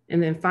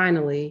 And then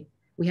finally,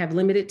 we have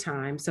limited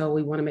time, so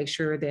we want to make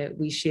sure that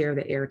we share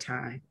the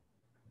airtime.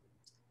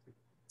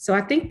 So I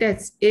think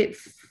that's it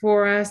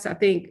for us. I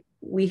think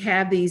we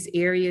have these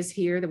areas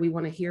here that we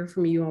want to hear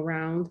from you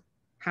around: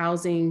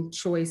 housing,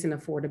 choice and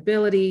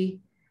affordability,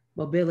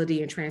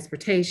 mobility and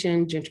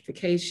transportation,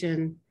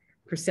 gentrification,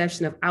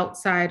 perception of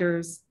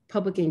outsiders,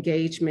 public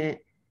engagement,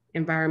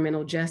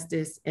 environmental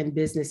justice, and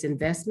business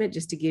investment,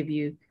 just to give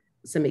you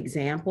some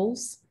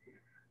examples.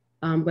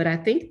 But I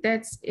think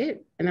that's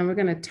it. And then we're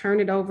going to turn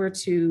it over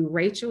to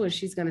Rachel, and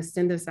she's going to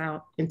send us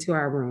out into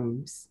our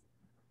rooms.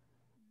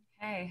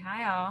 Hey,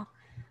 hi all.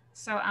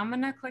 So I'm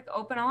going to click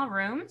open all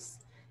rooms,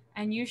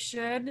 and you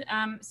should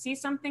see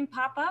something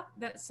pop up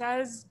that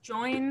says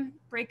join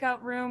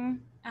breakout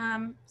room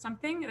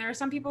something. There are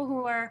some people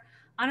who are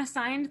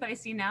unassigned that I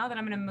see now that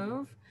I'm going to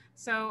move.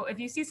 So if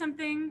you see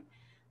something,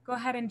 go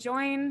ahead and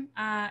join.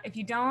 If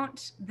you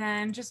don't,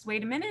 then just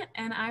wait a minute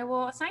and I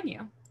will assign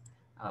you.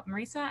 Oh,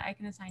 Marisa, I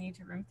can assign you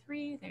to room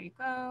 3. There you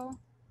go.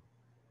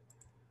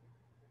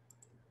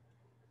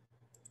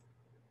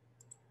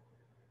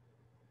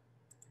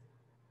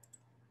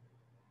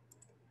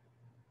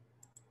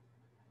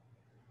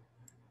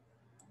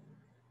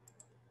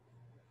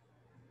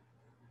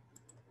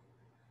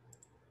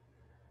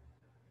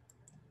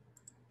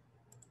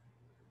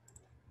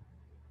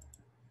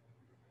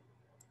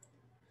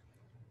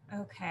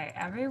 Okay,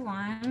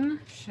 everyone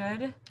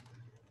should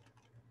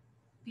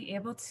be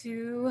able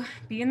to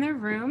be in their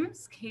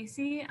rooms.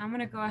 Casey, I'm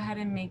gonna go ahead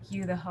and make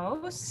you the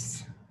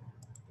host.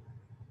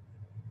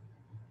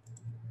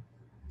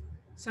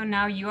 So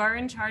now you are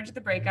in charge of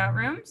the breakout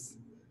rooms.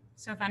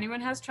 So if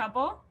anyone has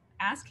trouble,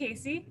 ask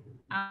Casey.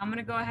 I'm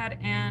gonna go ahead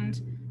and,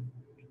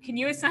 can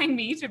you assign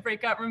me to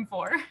breakout room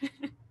 4?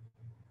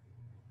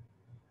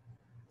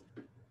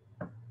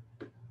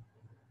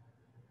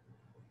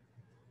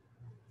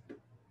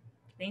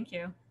 Thank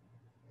you.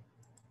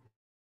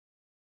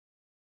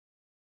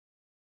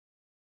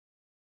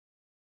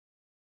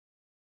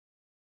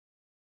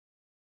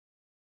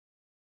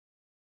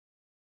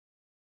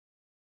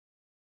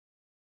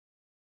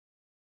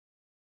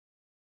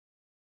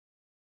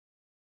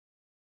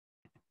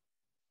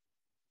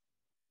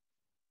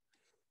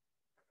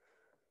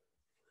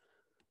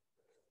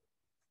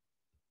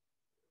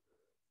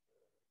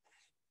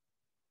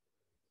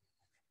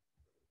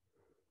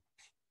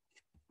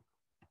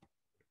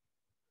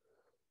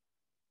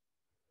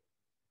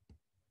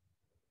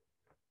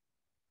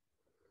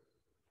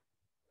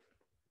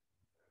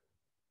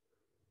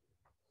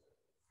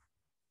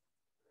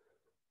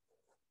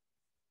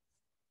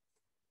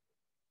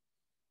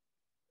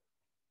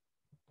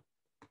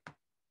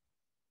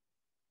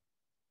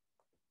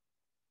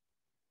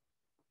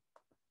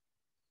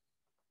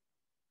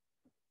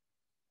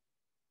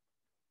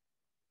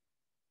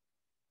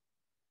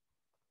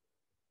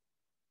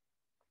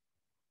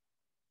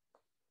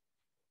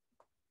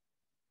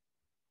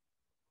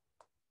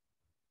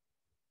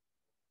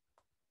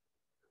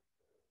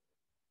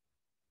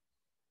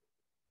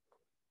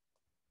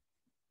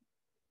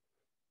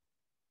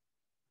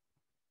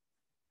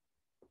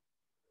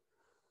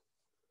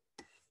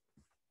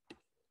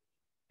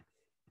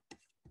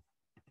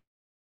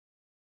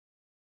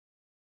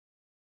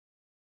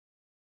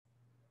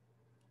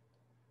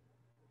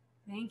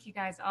 Thank you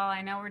guys all.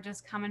 I know we're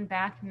just coming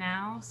back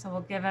now, so we'll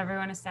give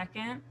everyone a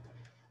second.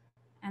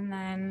 And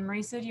then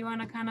Marisa, do you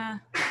want to kind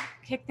of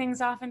kick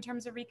things off in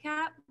terms of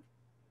recap?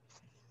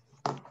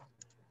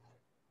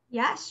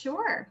 Yeah,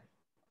 sure.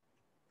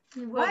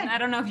 You would. Well, I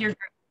don't know if you're,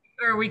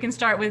 or we can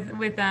start with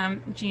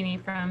Jeannie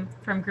from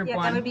group one.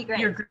 Yeah, that would be great.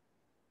 Your group.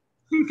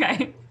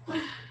 Okay.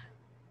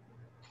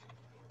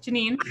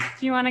 Janine,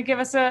 do you want to give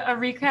us a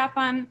recap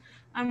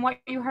on what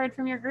you heard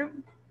from your group?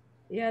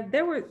 Yeah,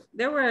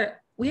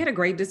 we had a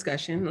great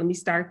discussion. Let me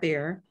start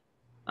there.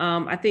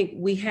 I think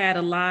we had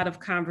a lot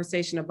of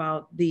conversation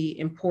about the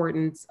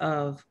importance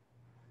of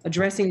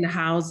addressing the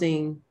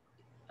housing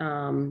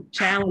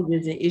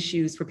challenges and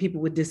issues for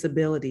people with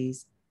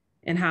disabilities,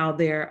 and how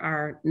there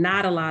are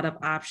not a lot of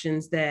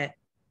options that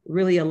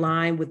really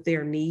align with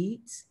their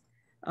needs.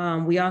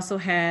 We also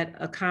had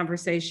a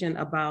conversation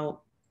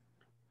about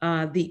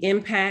the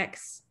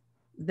impacts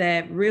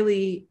that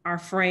really are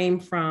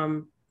framed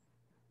from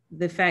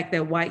the fact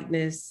that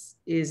whiteness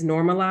is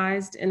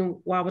normalized in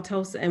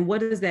Wauwatosa, and what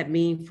does that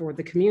mean for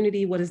the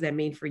community? What does that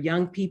mean for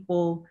young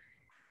people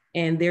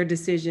and their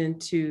decision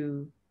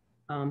to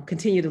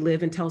continue to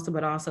live in Tosa,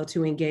 but also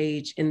to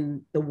engage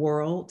in the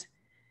world?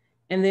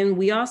 And then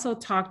we also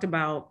talked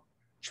about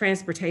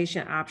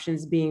transportation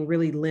options being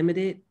really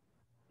limited.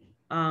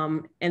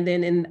 And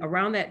then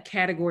around that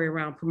category,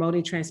 around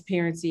promoting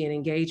transparency and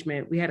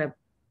engagement, we had a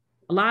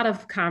lot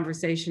of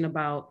conversation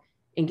about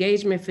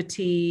engagement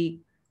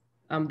fatigue,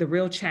 the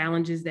real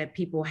challenges that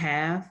people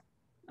have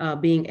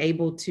being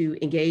able to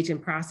engage in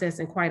process,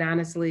 and quite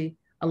honestly,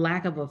 a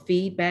lack of a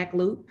feedback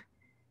loop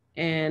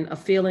and a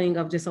feeling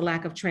of just a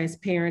lack of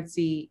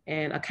transparency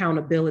and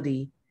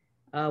accountability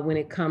when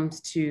it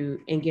comes to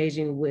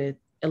engaging with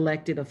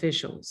elected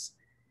officials.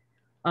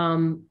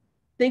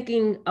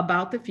 Thinking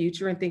about the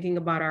future and thinking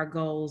about our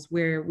goals,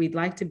 where we'd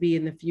like to be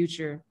in the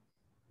future,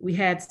 we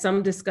had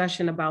some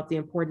discussion about the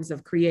importance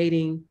of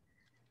creating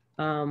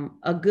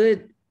a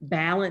good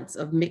balance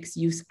of mixed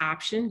use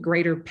option,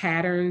 greater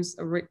patterns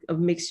of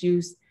mixed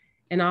use,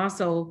 and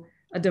also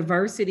a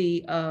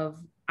diversity of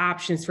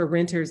options for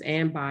renters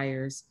and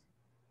buyers,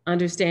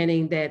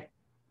 understanding that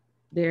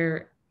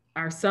there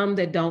are some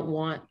that don't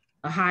want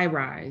a high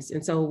rise.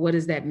 And so what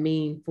does that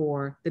mean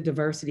for the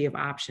diversity of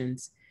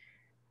options?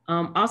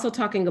 Also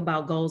talking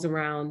about goals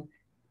around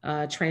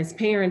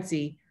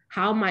transparency.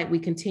 How might we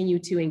continue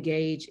to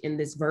engage in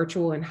this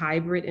virtual and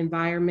hybrid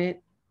environment,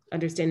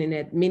 understanding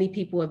that many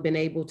people have been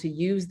able to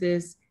use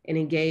this and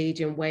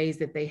engage in ways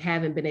that they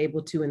haven't been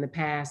able to in the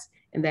past.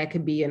 And that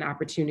could be an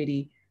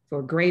opportunity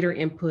for greater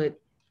input,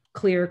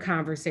 clear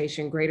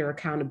conversation, greater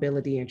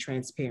accountability and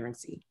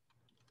transparency.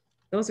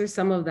 Those are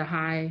some of the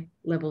high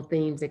level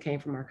themes that came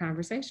from our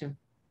conversation.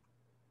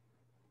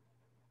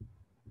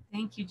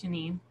 Thank you,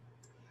 Janine.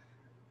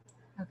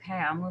 Okay,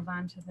 I'll move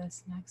on to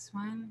this next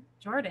one.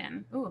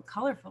 Jordan, ooh, a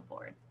colorful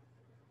board.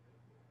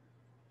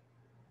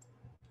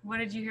 What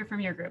did you hear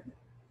from your group?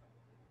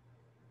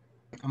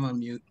 I'm on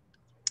mute.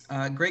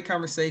 Great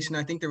conversation.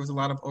 I think there was a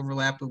lot of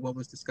overlap with what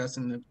was discussed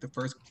in the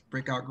first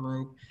breakout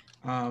group,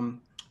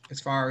 as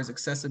far as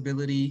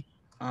accessibility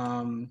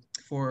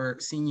for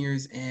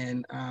seniors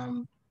and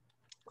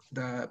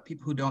the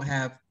people who don't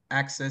have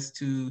access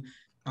to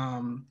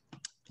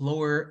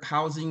lower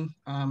housing.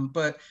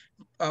 But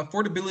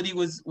affordability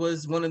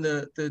was one of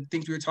the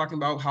things we were talking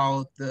about,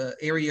 how the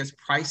area is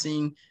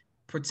pricing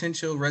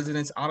potential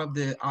residents out of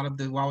the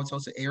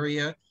Wauwatosa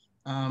area.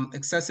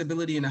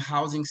 Accessibility in the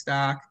housing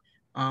stock,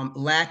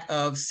 lack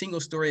of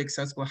single-story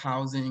accessible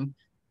housing.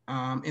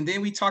 And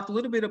then we talked a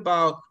little bit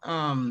about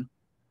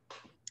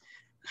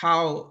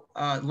how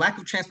lack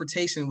of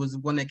transportation was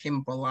one that came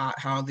up a lot,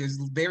 how there's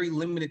very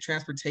limited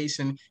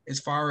transportation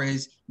as far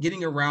as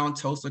getting around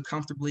Tosa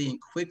comfortably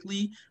and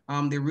quickly.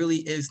 There really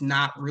is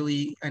not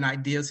really an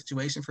ideal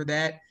situation for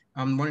that.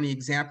 One of the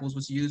examples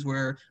was used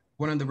where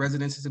one of the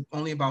residences is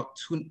only about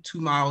two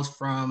miles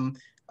from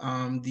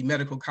the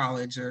medical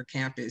college or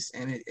campus,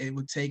 and it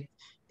would take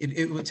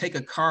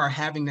a car,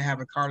 having to have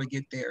a car to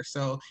get there.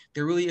 So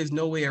there really is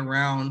no way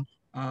around,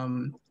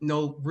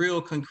 no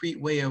real concrete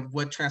way of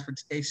what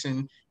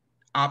transportation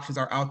options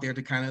are out there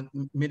to kind of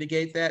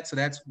mitigate that. So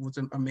that's what's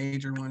a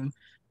major one.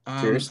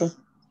 Seriously?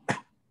 Go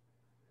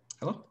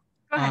Hello?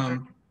 ahead.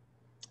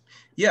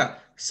 Yeah,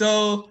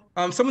 so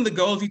some of the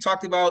goals we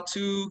talked about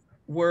too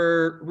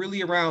were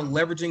really around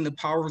leveraging the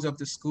powers of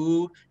the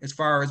school, as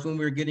far as when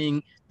we're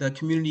getting the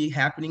community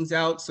happenings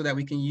out, so that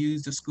we can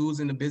use the schools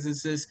and the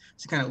businesses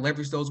to kind of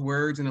leverage those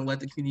words and to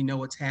let the community know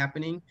what's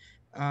happening.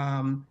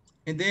 And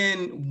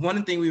then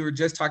one thing we were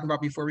just talking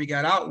about before we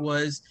got out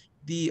was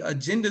the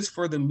agendas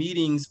for the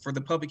meetings, for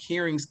the public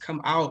hearings, come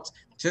out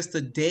just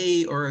the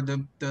day or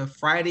the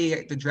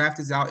Friday the draft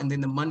is out, and then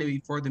the Monday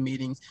before the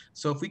meetings.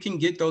 So if we can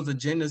get those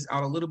agendas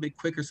out a little bit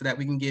quicker so that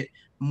we can get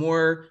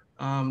more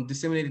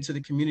disseminated to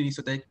the community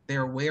so that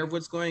they're aware of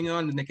what's going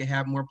on, and they can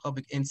have more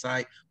public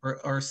insight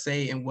or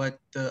say in what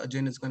the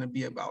agenda is going to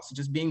be about. So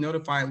just being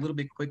notified a little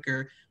bit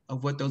quicker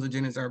of what those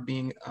agendas are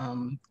being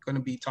going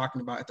to be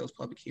talking about at those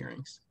public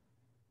hearings.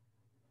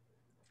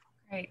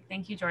 Great,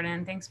 thank you,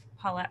 Jordan. Thanks,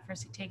 Paulette, for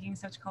taking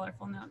such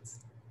colorful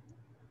notes.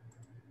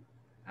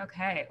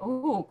 Okay,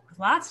 ooh,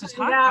 lots to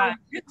talk about.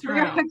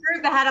 We're a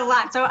group that had a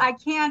lot, so I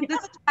can't,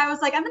 I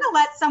was like, I'm gonna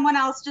let someone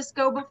else just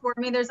go before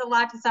me. There's a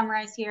lot to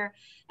summarize here,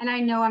 and I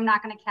know I'm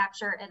not gonna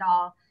capture it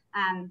all.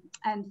 And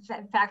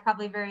in fact,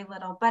 probably very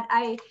little, but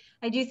I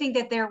do think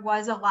that there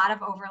was a lot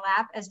of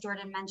overlap, as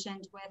Jordan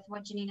mentioned, with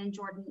what Janine and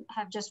Jordan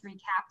have just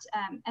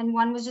recapped. And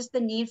one was just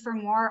the need for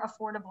more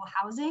affordable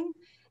housing,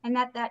 and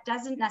that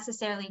doesn't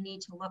necessarily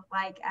need to look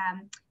like,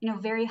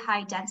 very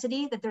high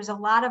density, that there's a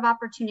lot of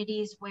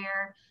opportunities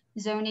where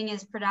zoning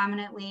is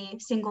predominantly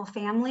single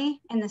family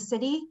in the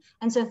city.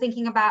 And so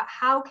thinking about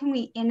how can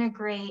we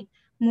integrate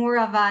more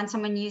of and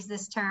someone used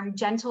this term,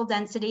 gentle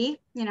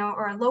density,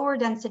 or a lower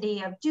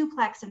density of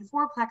duplex and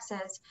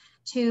fourplexes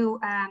to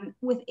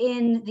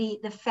within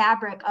the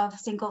fabric of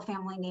single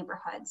family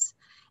neighborhoods.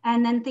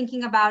 And then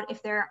thinking about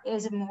if there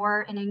is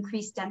an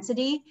increased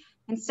density,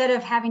 instead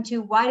of having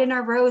to widen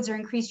our roads or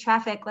increase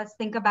traffic, let's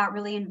think about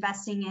really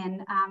investing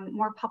in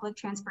more public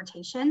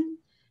transportation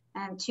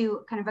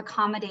to kind of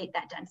accommodate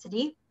that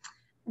density.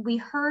 We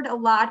heard a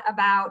lot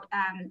about,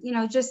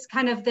 just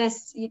kind of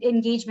this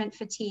engagement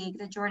fatigue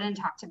that Jordan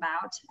talked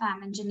about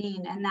and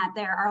Janine, and that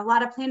there are a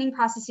lot of planning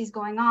processes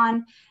going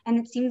on. And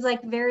it seems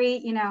like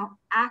very,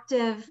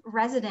 active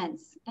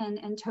residents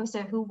in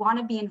Tosa who want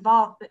to be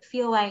involved, but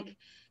feel like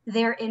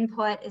their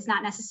input is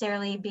not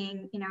necessarily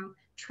being,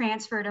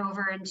 transferred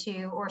over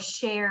into or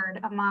shared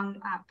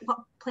among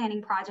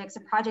planning projects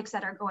and projects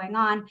that are going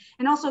on,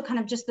 and also kind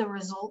of just the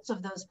results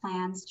of those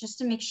plans, just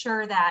to make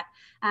sure that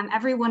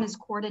everyone is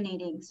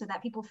coordinating so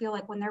that people feel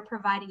like when they're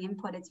providing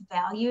input, it's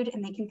valued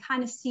and they can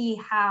kind of see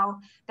how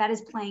that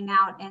is playing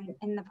out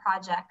in the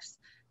projects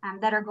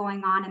that are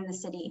going on in the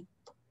city.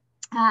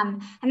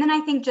 And then I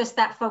think just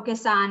that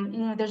focus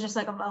on, there's just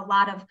like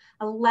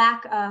a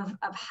lack of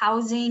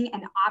housing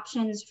and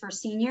options for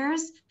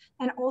seniors,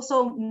 and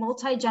also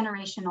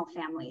multi-generational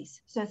families.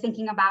 So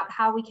thinking about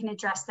how we can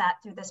address that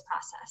through this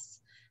process.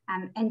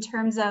 In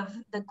terms of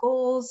the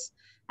goals,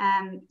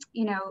 I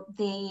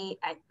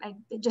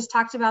just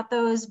talked about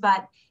those,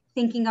 but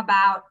thinking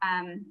about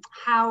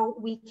how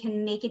we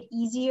can make it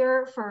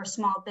easier for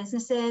small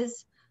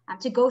businesses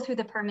to go through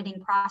the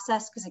permitting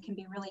process, because it can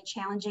be really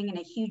challenging and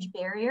a huge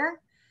barrier.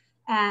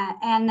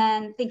 And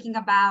then thinking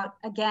about,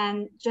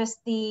 again,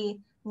 just the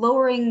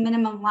lowering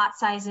minimum lot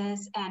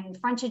sizes and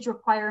frontage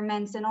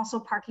requirements, and also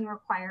parking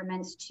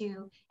requirements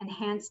to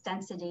enhance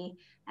density.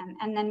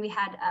 And then we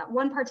had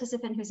one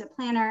participant who's a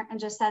planner and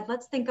just said,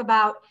 let's think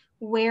about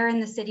where in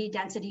the city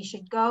density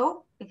should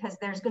go, because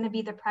there's going to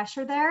be the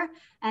pressure there.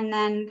 And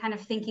then kind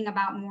of thinking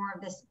about more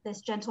of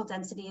this gentle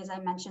density, as I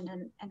mentioned,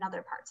 in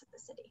other parts of the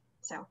city.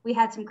 So we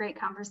had some great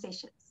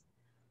conversations.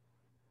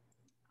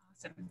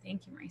 Awesome.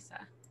 Thank you, Marisa.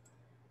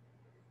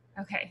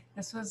 Okay,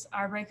 this was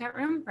our breakout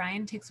room.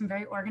 Brian, take some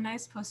very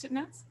organized Post-it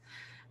notes.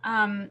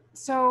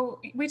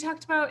 So we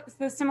talked about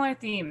the similar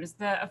themes,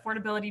 the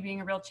affordability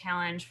being a real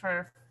challenge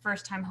for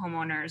first-time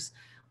homeowners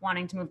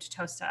wanting to move to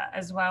Tosa,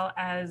 as well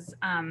as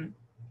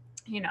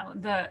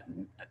the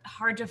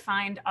hard to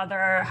find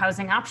other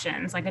housing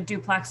options, like a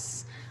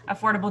duplex,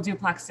 affordable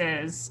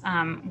duplexes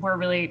were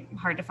really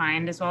hard to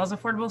find, as well as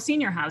affordable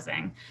senior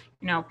housing.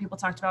 People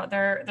talked about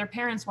their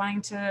parents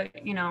wanting to,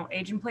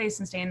 age in place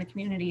and stay in the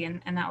community,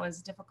 and that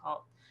was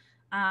difficult.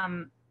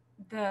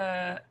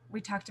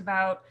 We talked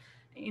about,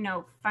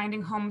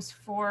 finding homes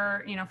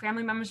for,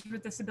 family members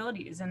with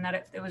disabilities, and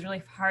that it was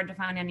really hard to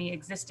find any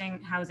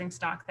existing housing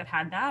stock that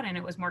had that. And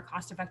it was more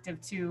cost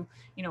effective to,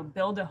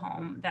 build a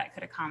home that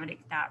could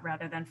accommodate that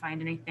rather than find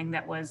anything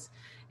that was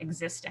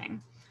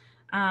existing.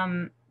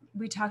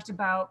 We talked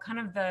about kind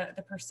of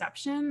the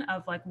perception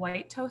of like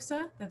white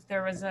Tosa, that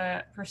there was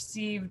a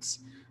perceived,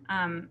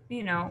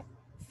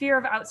 fear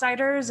of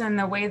outsiders, and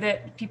the way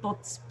that people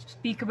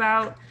speak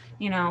about,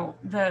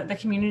 the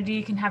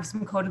community can have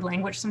some coded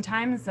language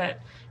sometimes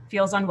that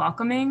feels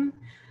unwelcoming.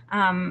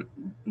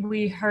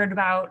 We heard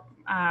about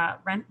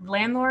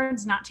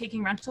landlords not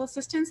taking rental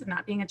assistance and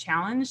not being a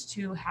challenge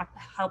to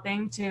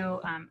helping to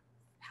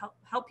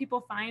help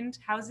people find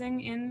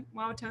housing in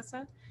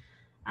Wauwatosa.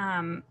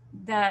 And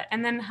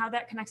then how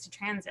that connects to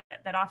transit,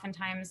 that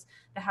oftentimes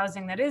the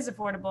housing that is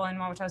affordable in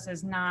Wauwatosa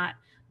is not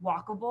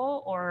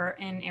walkable or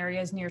in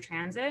areas near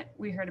transit.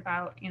 We heard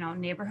about,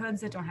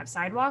 neighborhoods that don't have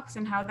sidewalks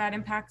and how that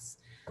impacts,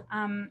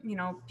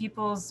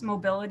 people's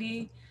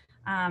mobility.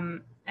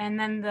 And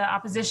then the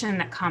opposition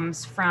that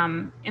comes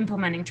from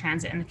implementing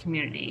transit in the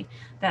community,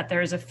 that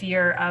there's a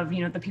fear of,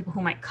 the people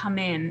who might come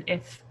in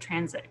if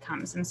transit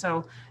comes. And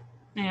so,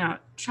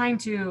 trying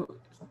to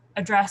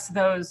address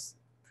those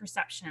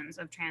perceptions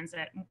of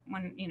transit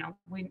when,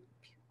 we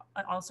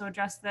also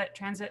address that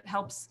transit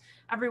helps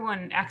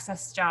everyone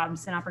access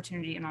jobs and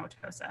opportunity in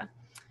Wauwatosa.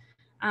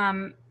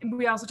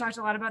 We also talked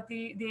a lot about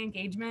the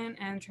engagement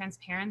and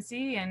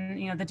transparency,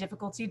 and the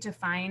difficulty to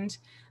find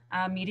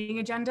meeting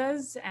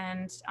agendas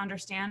and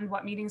understand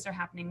what meetings are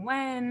happening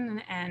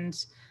when,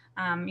 and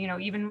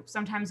even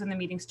sometimes when the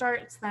meeting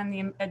starts, then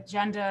the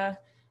agenda,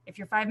 if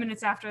you're 5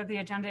 minutes after, the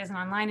agenda isn't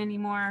online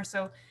anymore.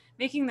 So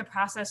making the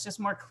process just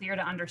more clear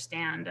to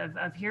understand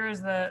of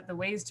here's the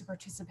ways to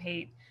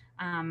participate,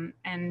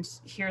 and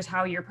here's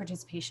how your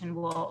participation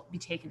will be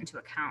taken into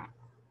account.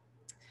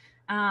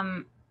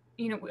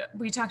 You know,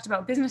 we talked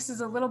about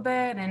businesses a little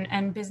bit,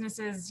 and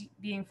businesses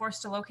being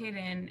forced to locate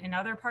in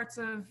other parts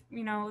of,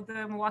 you know,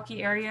 the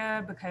Milwaukee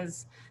area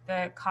because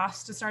the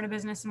cost to start a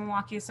business in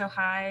Milwaukee is so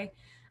high.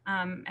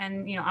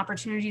 And, you know,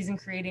 opportunities in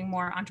creating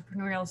more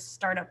entrepreneurial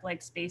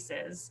startup-like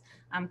spaces,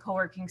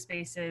 co-working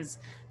spaces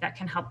that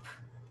can help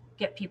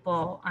get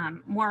people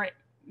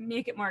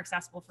make it more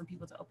accessible for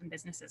people to open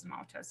businesses in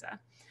Wauwatosa.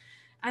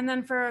 And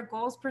then for a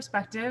goals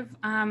perspective,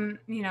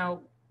 you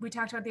know, we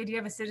talked about the idea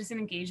of a citizen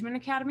engagement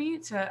academy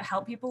to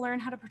help people learn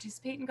how to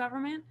participate in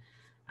government.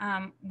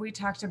 We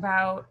talked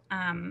about,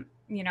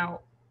 you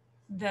know,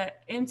 the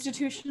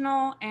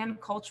institutional and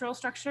cultural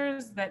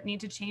structures that need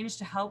to change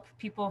to help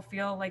people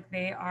feel like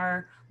they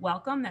are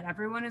welcome, that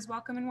everyone is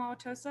welcome in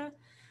Wauwatosa,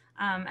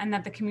 and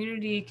that the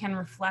community can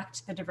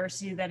reflect the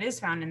diversity that is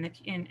found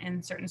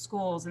in certain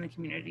schools in the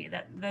community,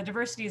 that the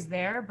diversity is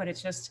there, but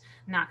it's just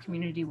not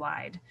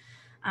community-wide.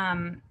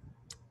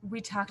 We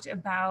talked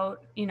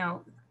about, you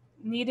know,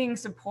 needing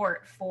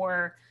support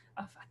for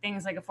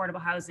things like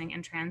affordable housing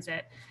and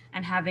transit,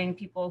 and having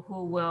people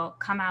who will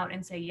come out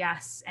and say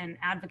yes and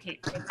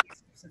advocate for these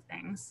sorts of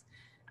things.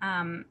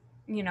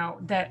 You know,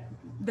 that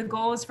the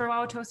goal is for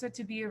Wauwatosa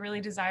to be a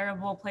really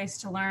desirable place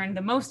to learn,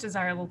 the most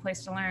desirable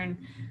place to learn,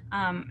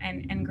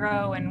 and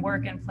grow and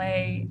work and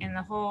play in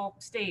the whole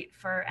state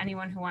for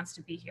anyone who wants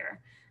to be here,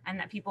 and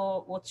that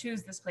people will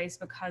choose this place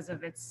because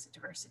of its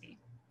diversity.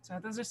 So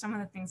those are some of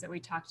the things that we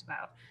talked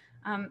about.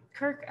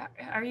 Kirk,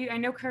 I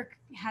know Kirk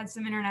had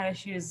some internet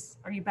issues.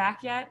 Are you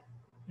back yet?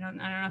 I don't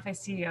know if I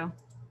see you.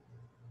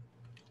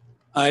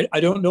 I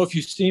don't know if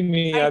you see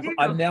me.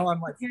 I'm now on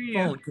my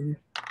phone.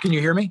 Can you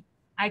hear me?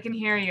 I can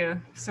hear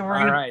you. So we're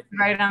gonna be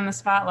right on the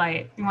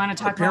spotlight. You want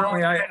to talk about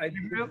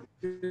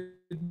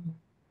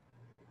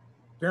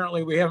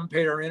apparently we haven't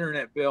paid our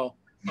internet bill,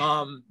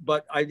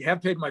 but I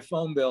have paid my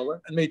phone bill.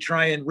 Let me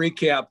try and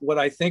recap what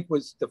I think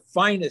was the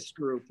finest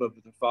group of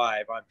the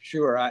five. I'm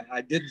sure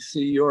I didn't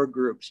see your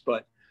groups,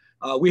 but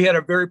we had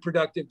a very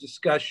productive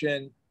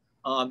discussion.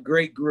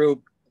 Great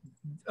group.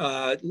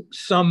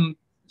 Some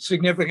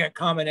significant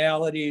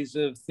commonalities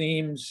of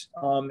themes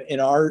in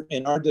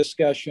our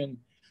discussion.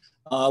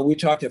 We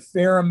talked a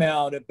fair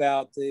amount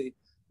about the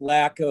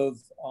lack of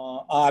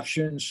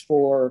options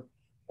for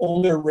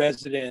older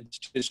residents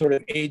to sort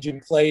of age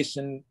in place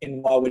in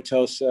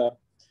Wauwatosa,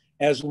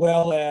 as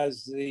well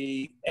as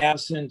the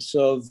absence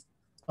of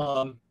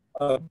a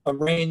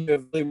range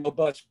of really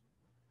robust.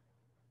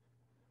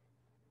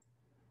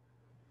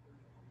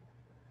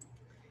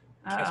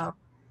 Uh-oh.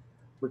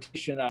 Did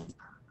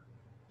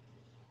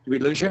we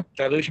lose you?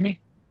 Did I lose me?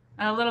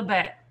 A little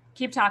bit.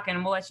 Keep talking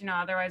and we'll let you know.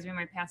 Otherwise, we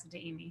might pass it to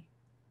Amy.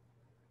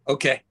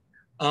 Okay.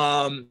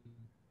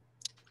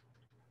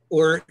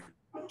 Or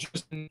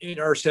just in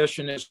our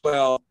session as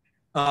well.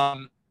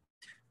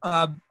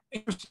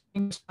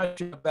 Interesting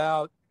discussion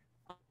about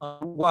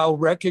while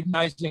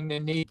recognizing the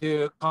need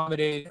to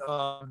accommodate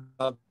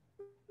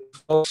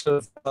folks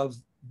of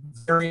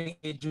varying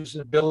ages,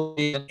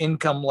 ability, and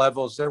income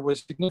levels, there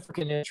was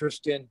significant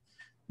interest in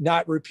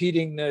not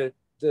repeating the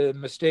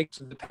mistakes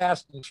of the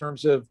past in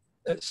terms of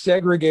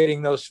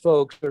segregating those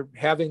folks, or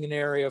having an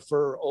area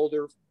for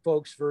older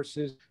folks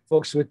versus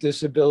folks with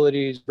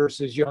disabilities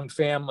versus young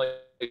families.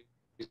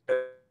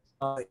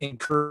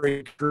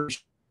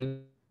 Encourage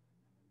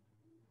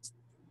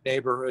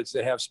neighborhoods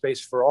that have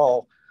space for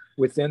all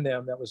within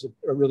them. That was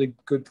a really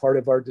good part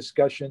of our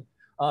discussion.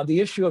 The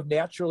issue of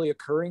naturally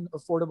occurring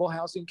affordable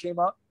housing came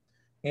up,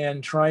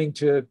 and trying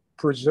to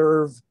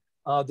preserve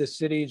the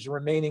city's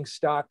remaining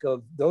stock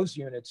of those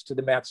units to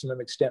the maximum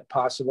extent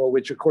possible,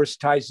 which of course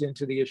ties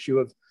into the issue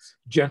of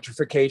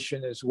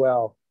gentrification as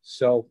well.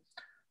 So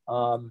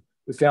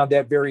we found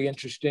that very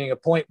interesting. A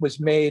point was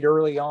made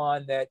early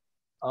on that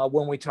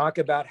when we talk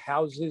about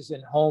houses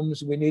and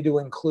homes, we need to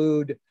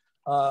include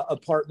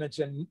apartments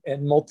and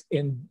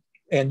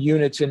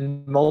units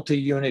in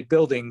multi-unit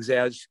buildings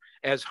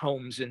as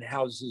homes and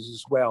houses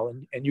as well.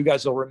 And you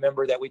guys will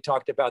remember that we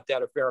talked about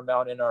that a fair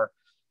amount in our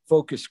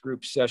focus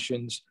group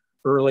sessions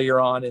earlier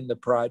on in the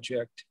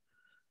project.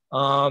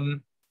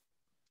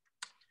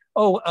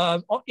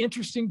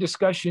 Interesting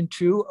discussion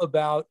too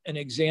about an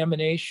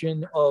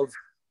examination of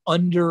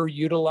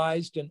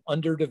underutilized and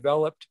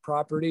underdeveloped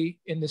property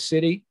in the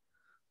city.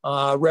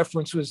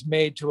 Reference was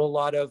made to a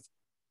lot of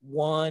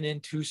 1-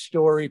 and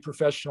 2-story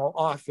professional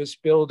office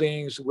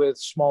buildings with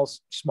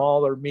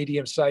small or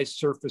medium-sized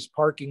surface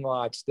parking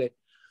lots that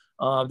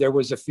there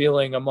was a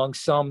feeling among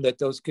some that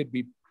those could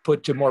be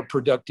put to more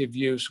productive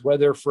use,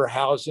 whether for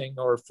housing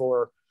or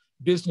for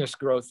business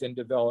growth and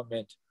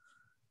development.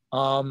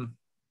 And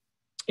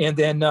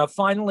then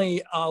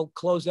finally, I'll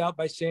close out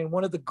by saying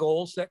one of the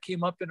goals that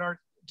came up in our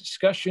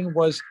discussion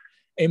was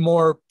a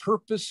more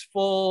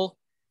purposeful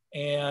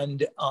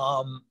and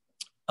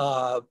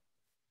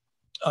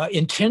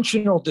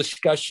intentional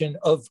discussion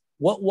of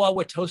what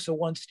Wauwatosa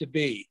wants to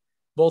be,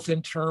 both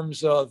in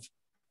terms of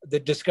the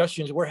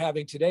discussions we're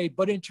having today,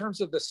 but in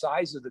terms of the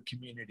size of the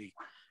community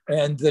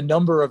and the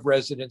number of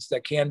residents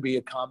that can be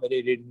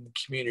accommodated in the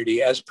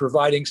community, as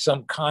providing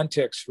some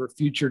context for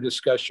future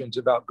discussions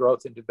about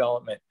growth and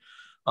development.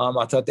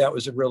 I thought that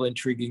was a real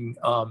intriguing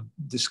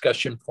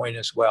discussion point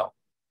as well.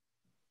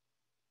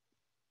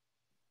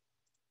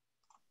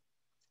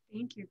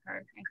 Thank you,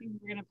 Kirk. I think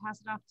we're going to pass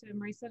it off to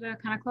Marisa to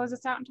kind of close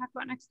us out and talk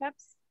about next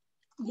steps.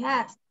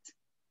 Yes.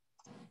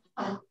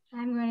 I'm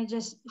going to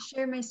just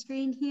share my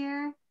screen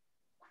here.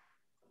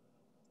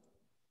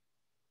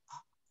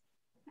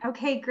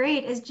 Okay,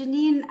 great. As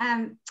Janine,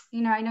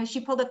 I know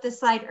she pulled up this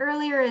slide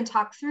earlier and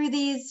talked through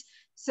these.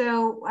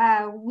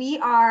 So we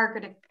are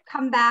going to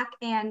come back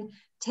and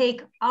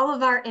take all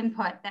of our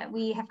input that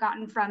we have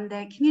gotten from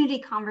the community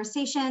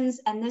conversations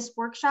and this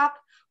workshop.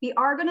 We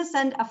are going to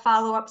send a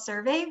follow-up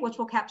survey, which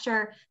will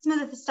capture some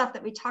of the stuff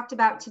that we talked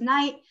about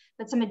tonight,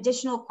 but some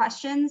additional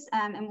questions,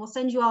 and we'll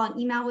send you all an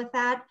email with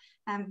that.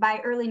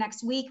 By early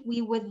next week,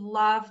 we would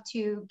love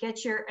to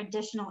get your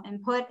additional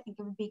input. It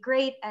would be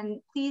great,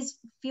 and please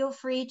feel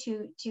free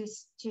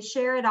to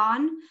share it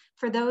on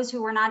for those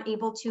who were not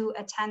able to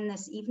attend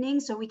this evening,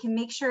 so we can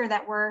make sure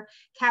that we're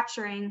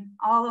capturing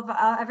all of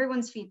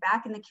everyone's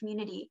feedback in the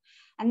community.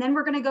 And then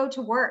we're going to go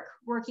to work,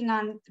 working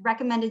on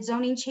recommended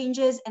zoning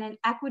changes and an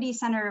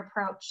equity-centered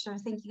approach. So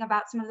thinking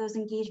about some of those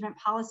engagement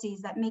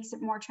policies that makes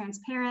it more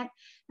transparent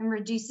and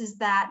reduces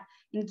that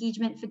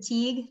engagement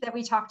fatigue that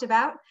we talked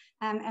about.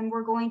 And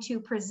we're going to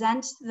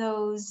present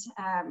those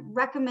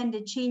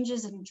recommended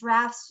changes and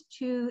drafts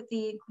to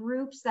the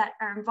groups that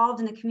are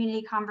involved in the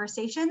community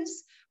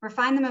conversations,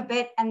 refine them a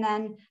bit, and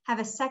then have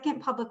a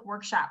second public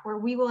workshop where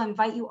we will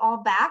invite you all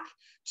back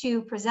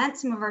to present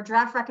some of our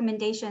draft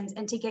recommendations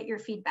and to get your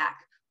feedback.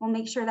 We'll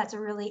make sure that's a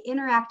really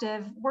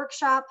interactive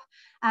workshop.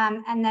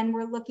 And then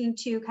we're looking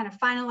to kind of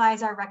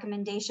finalize our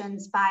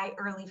recommendations by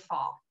early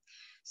fall.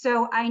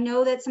 So I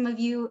know that some of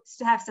you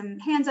have some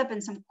hands up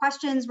and some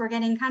questions. We're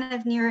getting kind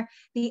of near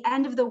the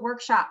end of the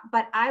workshop,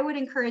 but I would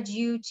encourage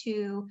you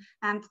to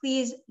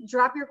please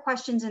drop your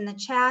questions in the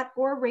chat,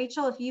 or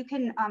Rachel, if you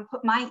can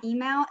put my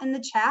email in the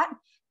chat,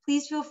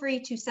 please feel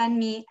free to send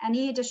me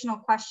any additional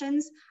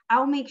questions.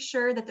 I'll make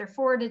sure that they're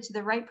forwarded to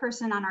the right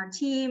person on our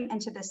team and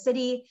to the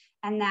city,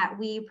 and that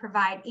we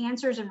provide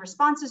answers and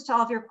responses to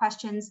all of your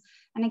questions.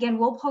 And again,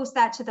 we'll post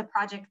that to the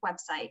project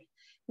website.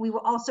 We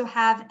will also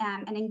have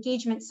an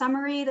engagement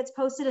summary that's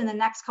posted in the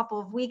next couple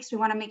of weeks. We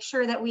want to make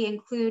sure that we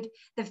include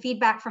the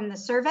feedback from the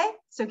survey.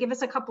 So give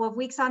us a couple of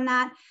weeks on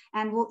that,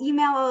 and we'll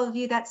email all of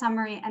you that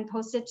summary and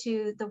post it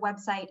to the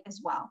website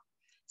as well.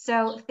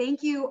 So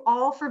thank you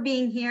all for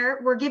being here.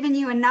 We're giving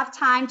you enough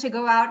time to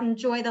go out and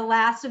enjoy the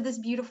last of this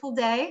beautiful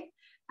day.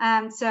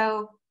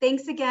 So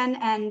thanks again,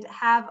 and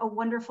have a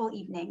wonderful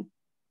evening.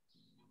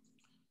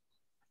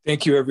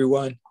 Thank you,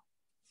 everyone.